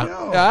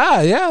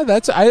 Yeah. Yeah.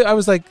 That's, I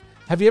was like,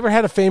 have you ever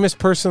had a famous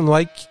person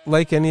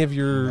like any of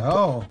your...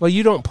 No. Well,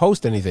 you don't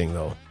post anything,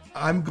 though.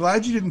 I'm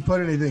glad you didn't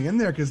put anything in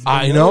there, because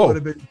I know would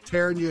have been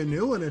tearing you a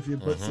new one if you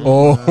put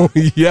some...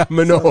 yeah,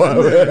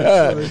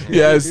 Manoa.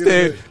 Yeah,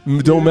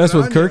 don't mess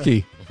with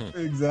Kirky.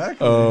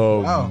 Exactly.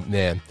 Oh, wow.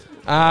 Man.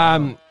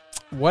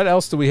 What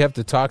else do we have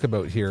to talk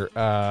about here?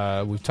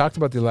 We've talked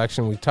about the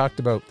election. We've talked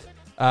about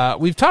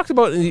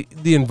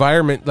the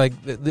environment, like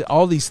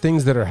all these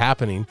things that are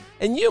happening.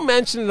 And you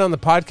mentioned it on the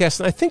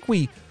podcast, and I think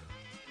we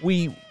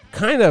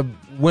kind of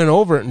went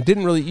over it and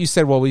didn't really. You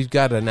said, "Well, we've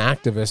got an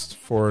activist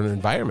for an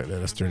environment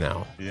minister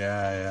now."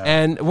 Yeah.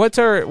 And what's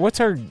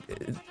our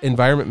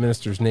environment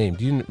minister's name?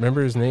 Do you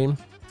remember his name?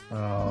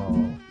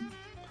 Oh,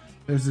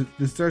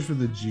 it starts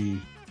with a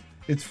G.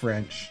 It's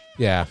French.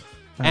 Yeah,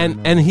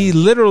 and he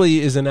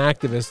literally is an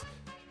activist.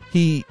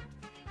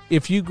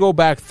 If you go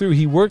back through,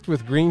 he worked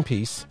with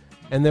Greenpeace,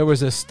 and there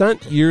was a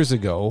stunt years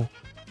ago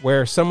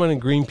where someone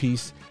in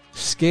Greenpeace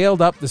scaled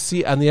up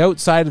on the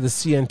outside of the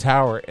CN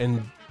Tower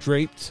and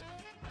draped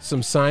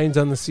some signs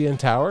on the CN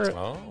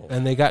Tower,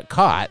 and they got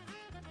caught.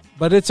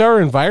 But it's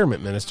our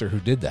environment minister who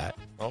did that.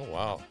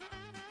 Oh,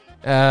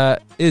 wow.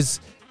 Is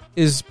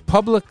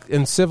public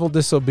and civil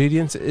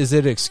disobedience, is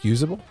it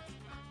excusable?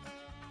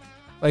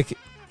 Like,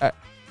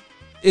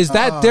 is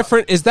that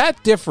different? Is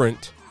that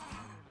different?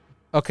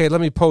 Okay,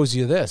 let me pose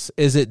you this.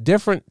 Is it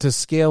different to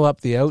scale up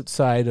the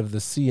outside of the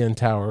CN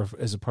Tower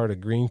as a part of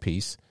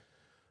Greenpeace,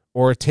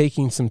 or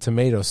taking some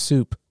tomato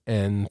soup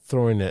and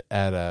throwing it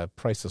at a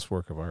priceless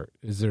work of art?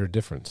 Is there a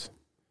difference?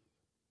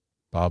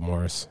 Bob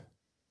Morris.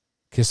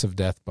 Kiss of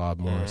death, Bob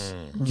Morris.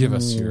 Give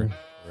us your...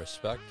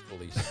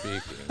 Respectfully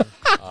speaking,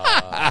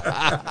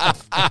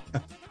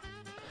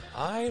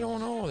 I don't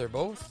know. They're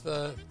both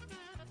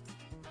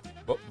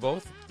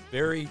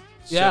very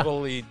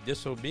civilly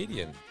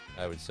disobedient,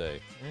 I would say.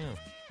 Yeah.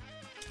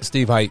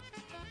 Steve Height.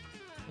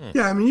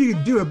 Yeah, I mean, you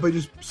could do it, but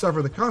just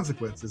suffer the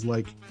consequences.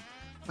 Like,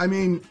 I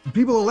mean,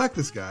 people elect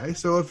this guy,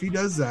 so if he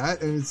does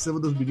that and it's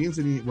civil disobedience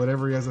and he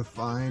has a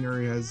fine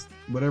or he has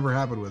whatever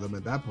happened with him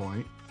at that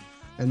point,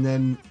 and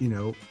then,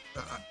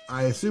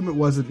 I assume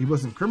he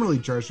wasn't criminally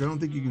charged, so I don't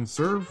think you can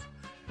serve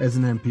as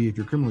an MP if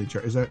you're criminally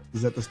charged.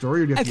 Is that the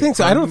story? Or do you have I think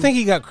so. I don't think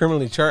he got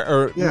criminally charged,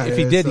 or if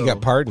he did, he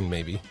got pardoned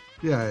maybe.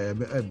 Yeah,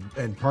 and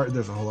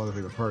there's a whole other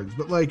thing with pardons.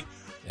 But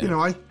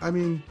I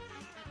mean,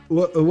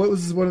 what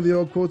was one of the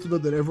old quotes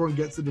about that everyone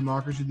gets the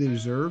democracy they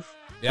deserve?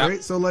 Yeah.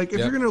 Right? So, like, if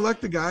you're going to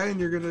elect a guy and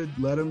you're going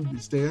to let him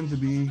stand to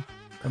be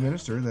a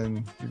minister,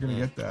 then you're going to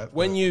get that.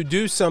 When you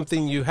do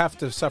something, you have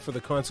to suffer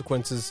the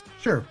consequences.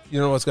 Sure. You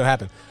know what's going to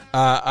happen.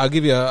 I'll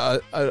give you a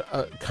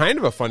kind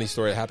of a funny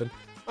story that happened.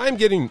 I'm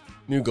getting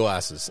new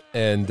glasses,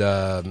 and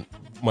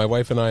my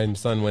wife and I and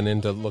son went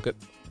in to look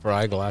for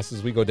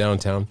eyeglasses. We go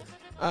downtown.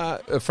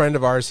 A friend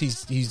of ours,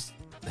 he's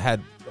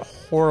had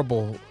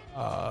horrible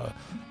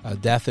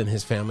death in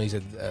his family.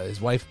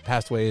 His wife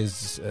passed away,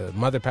 his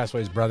mother passed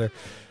away, his brother,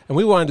 and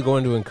we wanted to go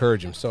in to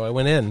encourage him. So I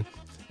went in,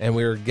 and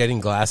we were getting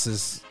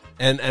glasses,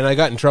 and I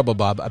got in trouble,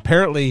 Bob.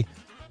 Apparently,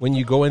 when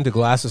you go into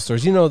glasses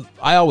stores,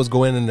 I always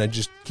go in and I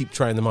just keep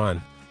trying them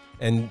on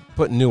and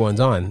putting new ones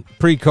on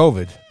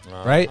pre-COVID,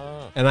 right?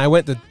 And I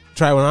went to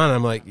try one on, and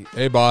I'm like,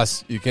 hey,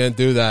 boss, you can't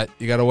do that.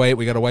 You got to wait.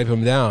 We got to wipe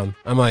them down.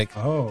 I'm like,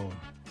 oh,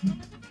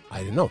 I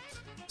didn't know.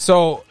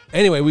 So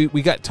anyway,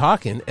 we got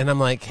talking, and I'm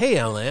like, hey,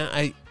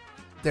 Alain,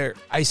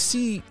 I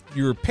see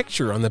your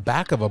picture on the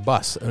back of a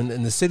bus,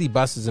 and the city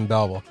buses in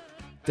Belleville.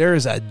 There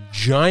is a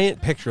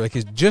giant picture, like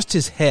just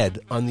his head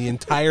on the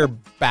entire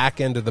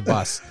back end of the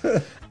bus.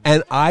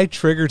 And I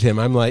triggered him.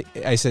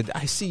 I said,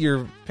 I see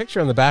your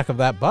picture on the back of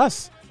that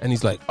bus. And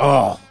he's like,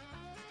 oh.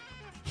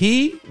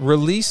 He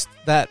released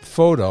that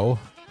photo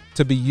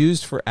to be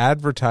used for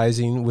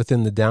advertising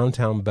within the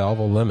downtown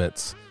Belleville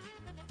limits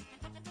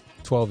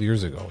 12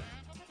 years ago.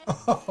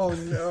 Oh,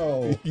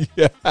 no.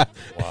 Yeah.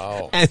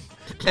 Wow.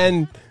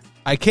 And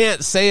I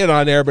can't say it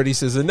on air, but he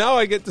says, and now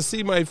I get to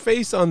see my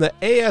face on the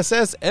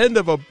ASS end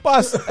of a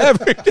bus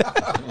every day.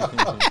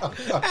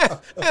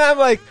 And I'm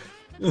like,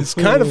 it's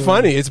kind of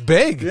funny. It's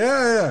big.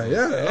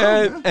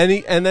 Yeah.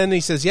 And then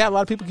he says, yeah, a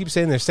lot of people keep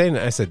saying they're saying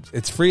it. I said,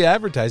 it's free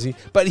advertising,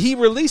 but he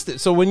released it.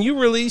 So when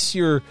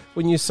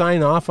you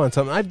sign off on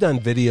something, I've done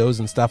videos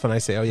and stuff, and I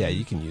say, oh yeah,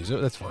 you can use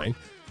it. That's fine.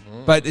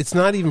 But it's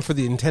not even for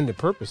the intended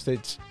purpose.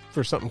 It's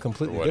for something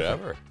completely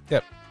different.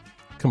 Yep.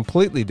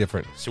 Completely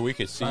different. So we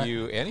could see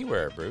you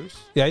anywhere, Bruce.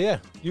 Yeah.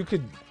 You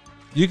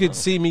could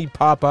see me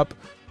pop up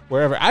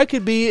wherever. I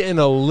could be in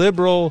a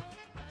liberal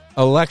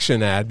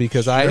election ad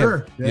because I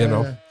have,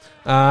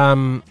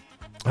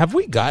 have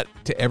we got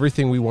to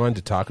everything we wanted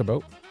to talk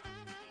about?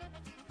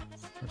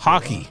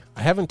 Hockey.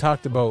 I haven't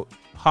talked about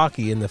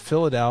hockey in the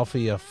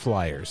Philadelphia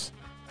Flyers.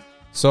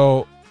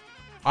 So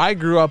I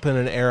grew up in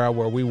an era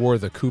where we wore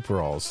the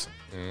Cooperalls.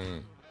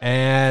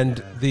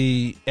 And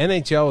the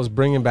NHL is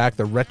bringing back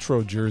the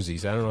retro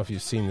jerseys. I don't know if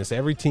you've seen this.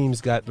 Every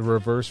team's got the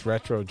reverse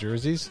retro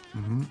jerseys.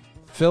 Mm-hmm.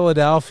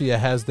 Philadelphia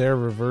has their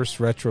reverse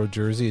retro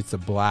jersey. It's the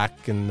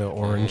black and the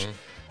orange.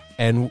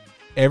 And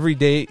every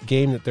day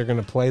game that they're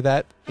going to play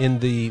that, in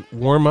the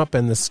warm-up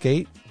and the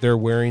skate, they're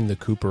wearing the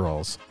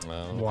Cooperalls.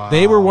 Wow.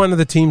 They were one of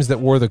the teams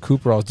that wore the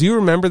Cooperalls. Do you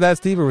remember that,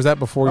 Steve, or was that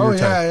before your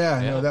time?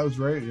 Yeah. No, that was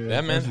right. Yeah.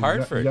 That meant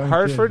Hartford.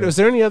 Hartford? Was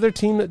there any other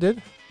team that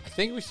did? I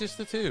think it was just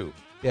the two.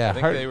 Yeah, I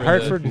think they were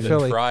Hartford and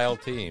Philly. Trial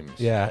teams.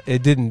 Yeah,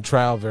 it didn't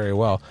trial very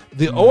well.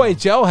 The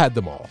OHL had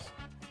them all.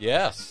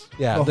 Yes.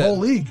 Yeah, the whole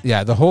league.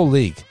 Yeah, the whole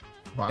league.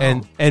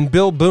 Wow. And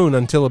Bill Boone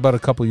until about a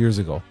couple years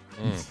ago.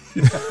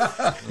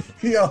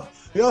 He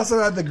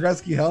also had the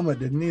Gretzky helmet,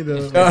 didn't he?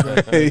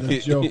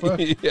 The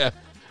Jofa. Yeah.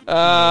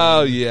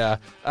 Oh,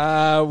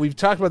 yeah. We've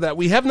talked about that.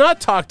 We have not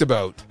talked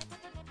about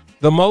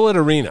the Mullet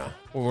Arena.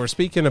 When we're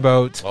speaking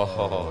about...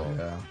 Oh,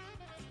 yeah.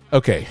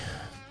 Okay.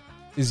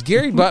 Is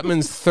Gary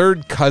Buttman's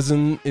third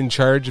cousin in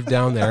charge of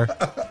down there?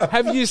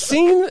 Have you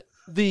seen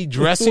the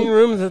dressing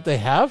room that they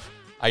have?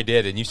 I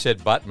did, and you said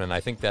Buttman. I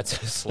think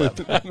that's a slip.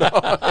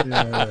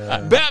 Bettman,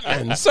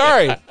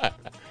 sorry.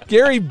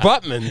 Gary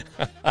Buttman.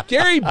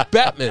 Gary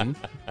Bettman.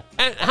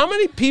 And how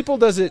many people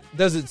does it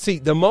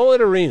seat? The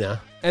Mullet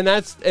Arena, and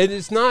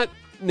it's not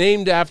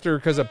named after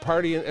because a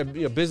party,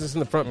 business in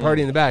the front,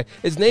 party in the back.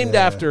 It's named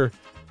after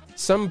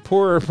some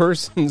poorer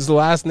person's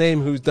last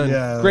name who's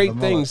done great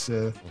things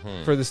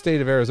for the state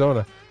of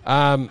Arizona.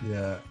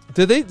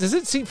 Does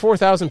it seat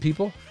 4,000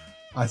 people?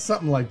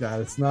 Something like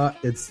that. It's not.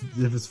 If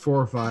it's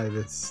 4 or 5,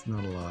 it's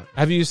not a lot.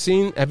 Have you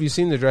seen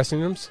the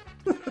dressing rooms?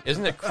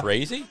 Isn't it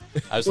crazy?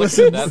 I was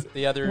looking at that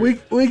the other.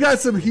 We got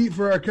some heat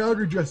for our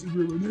Calgary dressing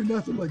room, and they're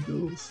nothing like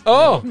those.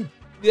 Oh,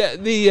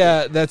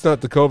 yeah. That's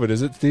not the COVID,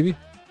 is it, Stevie?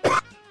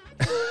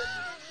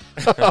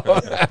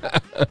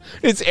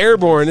 It's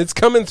airborne. It's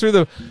coming through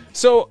the.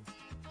 So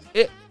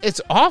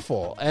it's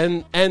awful,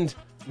 and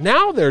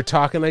now they're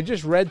talking. I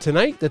just read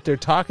tonight that they're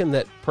talking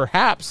that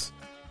perhaps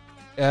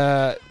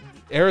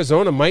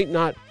Arizona might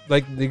not,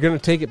 like, they're going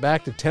to take it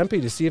back to Tempe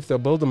to see if they'll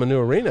build them a new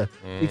arena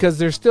because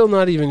they're still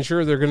not even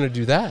sure they're going to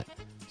do that.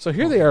 So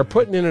here they are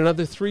putting in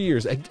another 3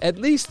 years, at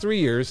least 3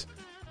 years,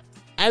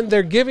 and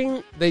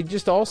they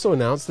just also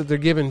announced that they're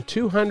giving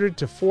 200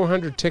 to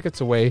 400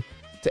 tickets away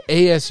to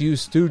ASU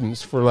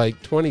students for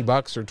like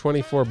 $20 or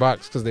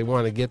 $24 because they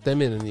want to get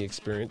them in the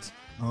experience.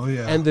 Oh,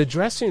 yeah. And the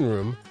dressing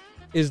room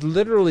is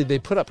literally, they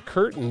put up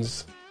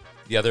curtains.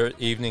 The other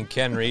evening,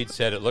 Ken Reed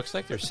said it looks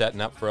like they're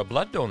setting up for a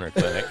blood donor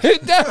clinic.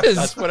 It does.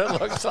 That's what it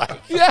looks like.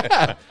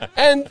 Yeah.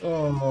 And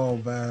oh,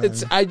 man.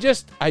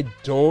 I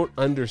don't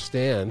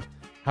understand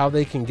how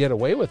they can get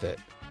away with it.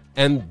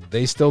 And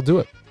they still do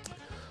it.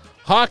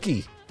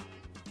 Hockey.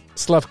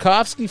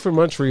 Slavkovsky for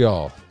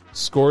Montreal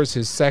scores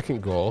his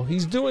second goal.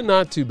 He's doing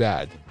not too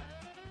bad.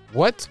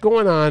 What's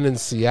going on in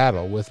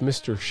Seattle with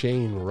Mr.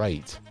 Shane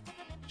Wright?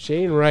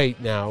 Shane Wright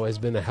now has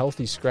been a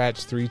healthy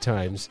scratch 3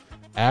 times,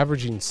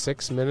 averaging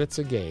 6 minutes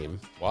a game.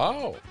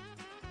 Wow.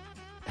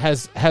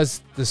 Has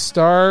the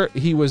star,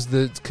 he was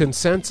the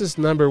consensus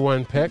number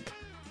 1 pick,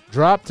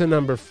 dropped to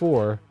number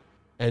 4,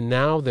 And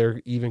now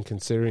they're even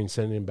considering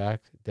sending him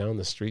back down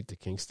the street to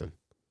Kingston.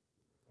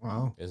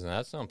 Wow. Isn't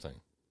that something?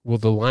 Will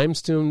the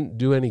limestone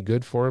do any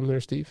good for him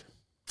there, Steve?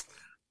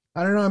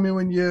 I don't know. I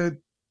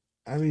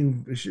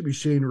mean, it should be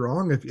Shane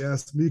wrong if you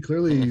ask me.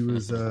 Clearly, he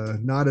was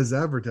not as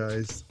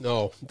advertised.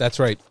 No, that's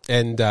right.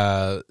 And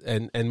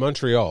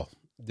Montreal.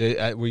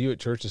 Were you at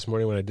church this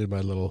morning when I did my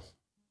little?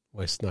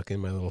 I snuck in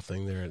my little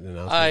thing there at the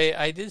announcements.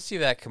 I did see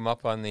that come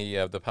up on the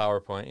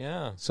PowerPoint.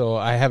 Yeah. So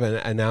I have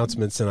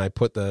announcements, and I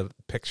put the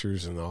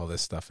pictures and all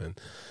this stuff in,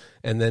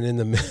 and then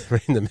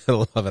right in the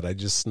middle of it, I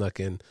just snuck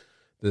in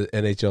the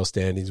NHL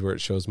standings where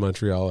it shows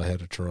Montreal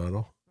ahead of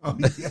Toronto. Oh,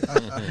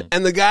 yeah.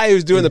 And the guy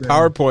who's doing the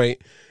PowerPoint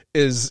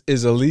is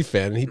a Leaf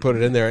fan, and he put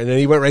it in there, and then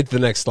he went right to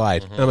the next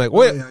slide. And I'm like,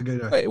 wait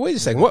a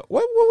second, what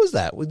was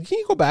that? Can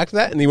you go back to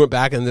that? And he went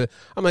back, and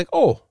I'm like,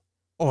 oh,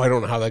 I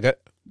don't know how that got.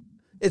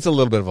 It's a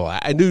little bit of a lie.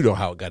 I do know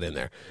how it got in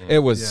there. It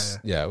was,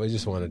 we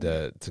just wanted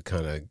to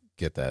kind of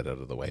get that out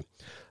of the way.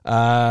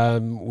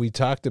 We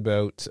talked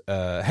about,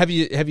 have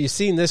you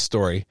seen this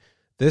story?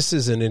 This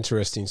is an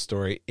interesting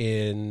story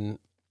in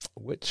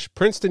which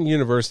Princeton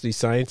University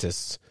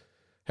scientists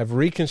have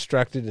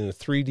reconstructed in a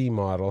 3D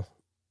model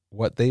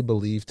what they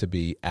believe to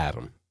be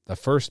Adam, the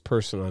first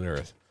person on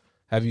Earth.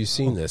 Have you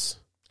seen this?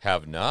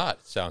 Have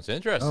not. Sounds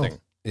interesting.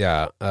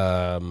 Yeah.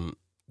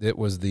 It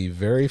was the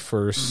very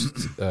first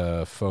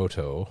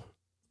photo.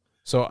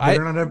 So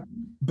better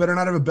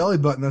not have a belly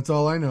button. That's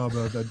all I know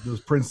about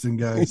those Princeton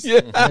guys.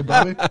 Yeah. Okay,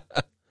 Bobby?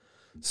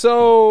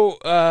 So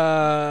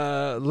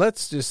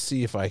let's just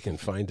see if I can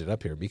find it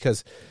up here,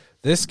 because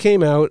this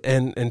came out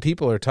and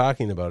people are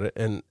talking about it.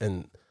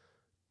 And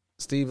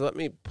Steve, let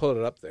me pull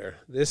it up there.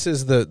 This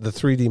is the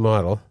 3D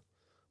model.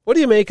 What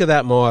do you make of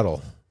that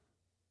model?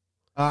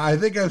 I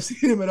think I've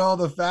seen him in all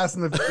the Fast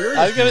and the Furious.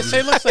 I was going to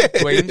say, looks like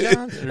Dwayne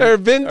Johnson or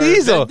Vin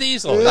Diesel. Vin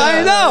Diesel.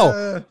 I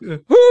know.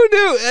 Who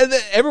knew?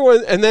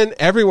 And then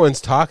everyone's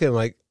talking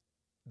like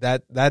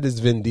that is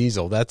Vin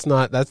Diesel. That's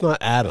not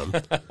Adam.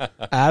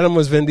 Adam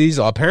was Vin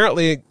Diesel.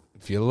 Apparently,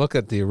 if you look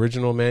at the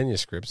original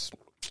manuscripts,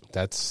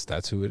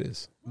 that's who it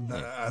is.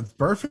 That's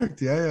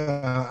perfect.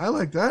 Yeah. I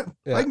like that.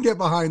 Yeah. I can get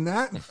behind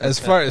that. As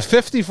far as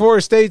 54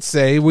 states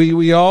say,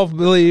 we all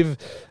believe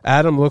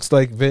Adam looks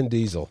like Vin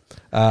Diesel.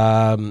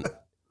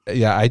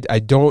 Yeah, I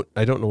don't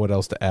know what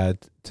else to add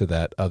to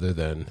that other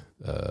than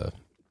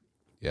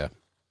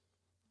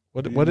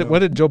What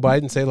did Joe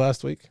Biden say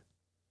last week?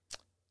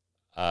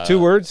 2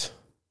 words.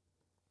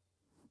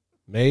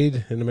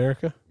 Made in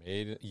America.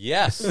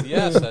 Yes,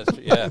 that's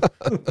true. Yeah.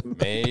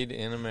 Made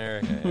in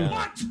America. Yeah.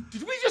 What?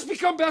 Did we just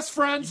become best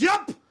friends?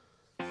 Yup.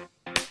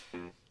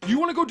 You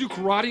want to go do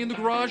karate in the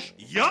garage?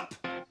 Yup.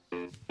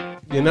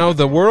 You know,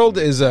 the world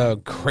is a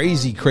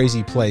crazy,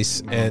 crazy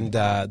place, and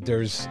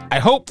I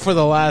hope for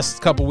the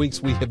last couple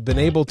weeks we have been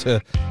able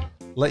to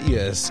let you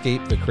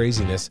escape the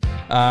craziness.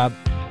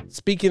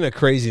 Speaking of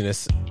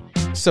craziness,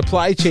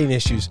 supply chain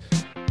issues.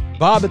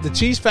 Bob, at the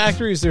cheese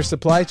factory, is there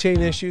supply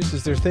chain issues?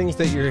 Is there things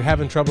that you're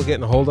having trouble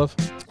getting a hold of?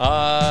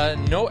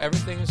 No,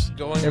 everything's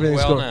going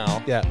well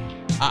now. Yeah.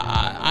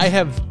 I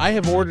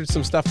have ordered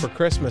some stuff for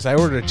Christmas. I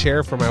ordered a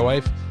chair for my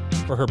wife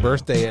for her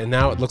birthday, and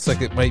now it looks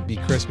like it might be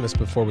Christmas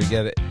before we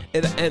get it.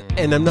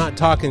 And I'm not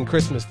talking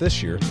Christmas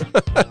this year.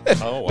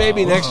 Oh, wow.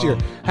 Maybe next year.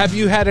 Have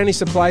you had any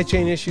supply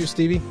chain issues,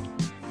 Stevie?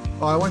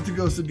 Oh, I went to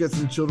go get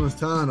some children's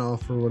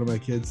Tylenol for one of my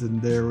kids,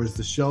 and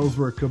the shelves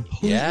were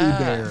completely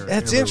bare.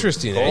 That's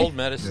interesting. Cold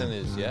medicine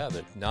is they're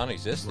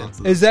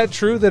non-existent. Is that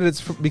true that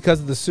it's because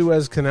of the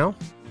Suez Canal?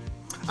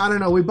 I don't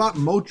know. We bought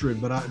Motrin,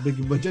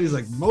 but Jenny's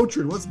like,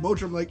 Motrin? What's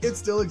Motrin? I'm like, it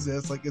still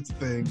exists. Like, it's a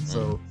thing.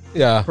 So,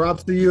 yeah.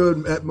 Props to you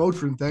at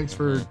Motrin. Thanks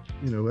for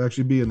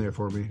actually being there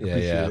for me.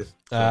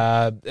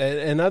 Yeah.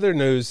 And other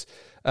news,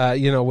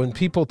 when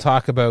people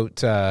talk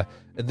about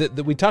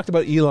we talked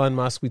about Elon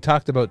Musk, we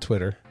talked about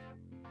Twitter.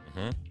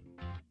 Mm-hmm.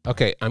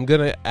 Okay, I'm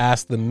going to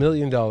ask the $1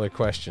 million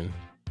question.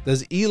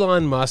 Does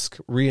Elon Musk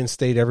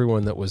reinstate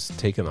everyone that was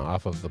taken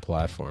off of the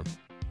platform?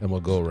 And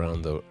we'll go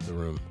around the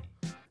room.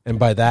 And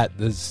by that,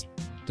 does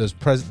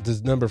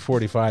number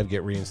 45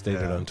 get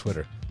reinstated on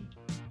Twitter?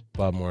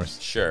 Bob Morris.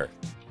 Sure.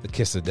 The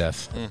kiss of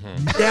death.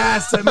 Mm-hmm.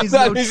 Yes, that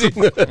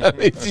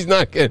means he's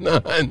not getting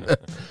on.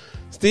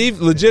 Steve,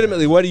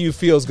 legitimately, what do you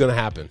feel is going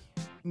to happen?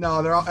 No,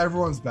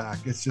 everyone's back.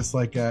 It's just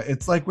like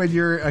it's like when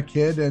you're a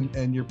kid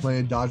and you're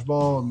playing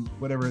dodgeball and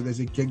whatever they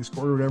say, king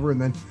scored or whatever,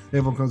 and then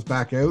everyone comes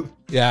back out.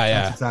 Yeah.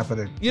 That's what's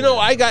happening. You know,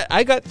 I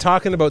got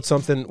talking about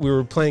something. We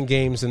were playing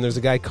games, and there's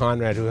a guy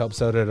Conrad who helps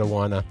out at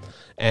Awana,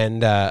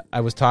 and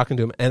I was talking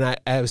to him, and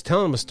I was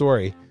telling him a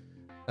story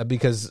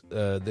because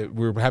we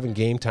were having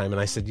game time,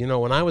 and I said,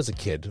 when I was a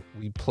kid,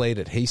 we played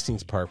at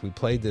Hastings Park. We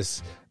played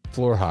this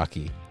floor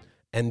hockey.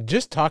 And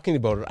just talking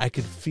about it, I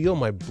could feel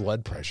my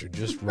blood pressure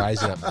just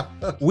rising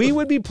up. We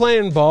would be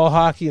playing ball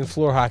hockey and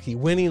floor hockey,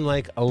 winning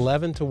like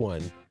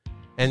 11-1.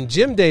 And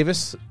Jim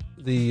Davis,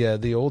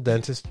 the old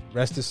dentist,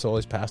 rest his soul,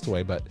 he's passed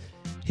away, but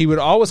he would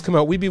always come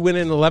out. We'd be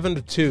winning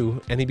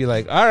 11-2, and he'd be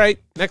like, "All right,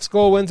 next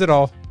goal wins it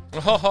all."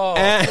 Oh.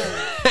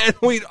 And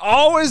we'd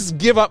always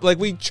give up. Like,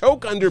 we'd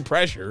choke under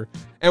pressure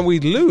and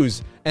we'd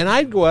lose. And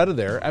I'd go out of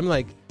there. I'm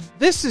like,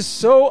 this is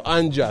so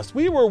unjust.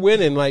 We were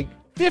winning like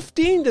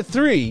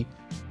 15-3.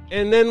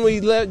 And then we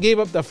gave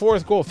up the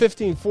fourth goal,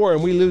 15-4,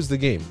 and we lose the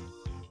game.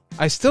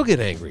 I still get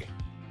angry.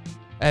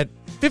 At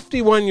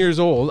 51 years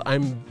old,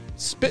 I'm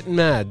spitting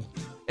mad.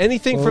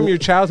 Anything from your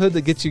childhood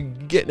that gets you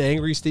getting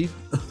angry, Steve?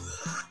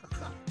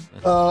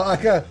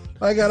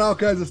 I got all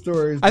kinds of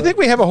stories. I think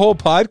we have a whole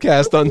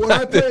podcast on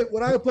that.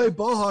 When I played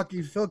ball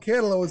hockey, Phil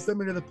Cantala would send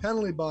me to the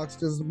penalty box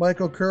because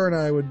Michael Kerr and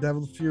I would have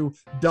a few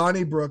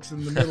Donnybrooks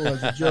in the middle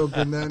as a joke,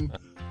 and then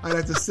I'd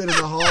have to sit in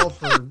the hall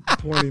for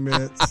 20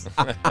 minutes.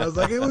 I was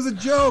like, it was a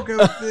joke.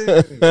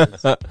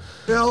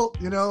 Phil,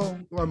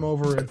 I'm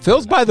over it.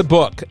 Phil's by the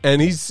book,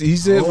 and he's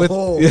with.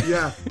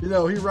 Yeah,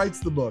 he writes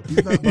the book.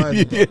 He's not by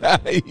the book. Yeah,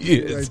 he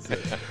is.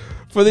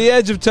 For the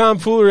Edge of Tom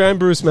Foolery, I'm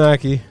Bruce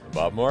Mackey.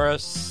 Bob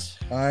Morris.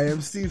 I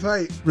am Steve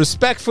Height.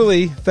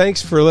 Respectfully,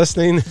 thanks for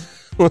listening.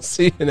 We'll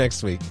see you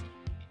next week.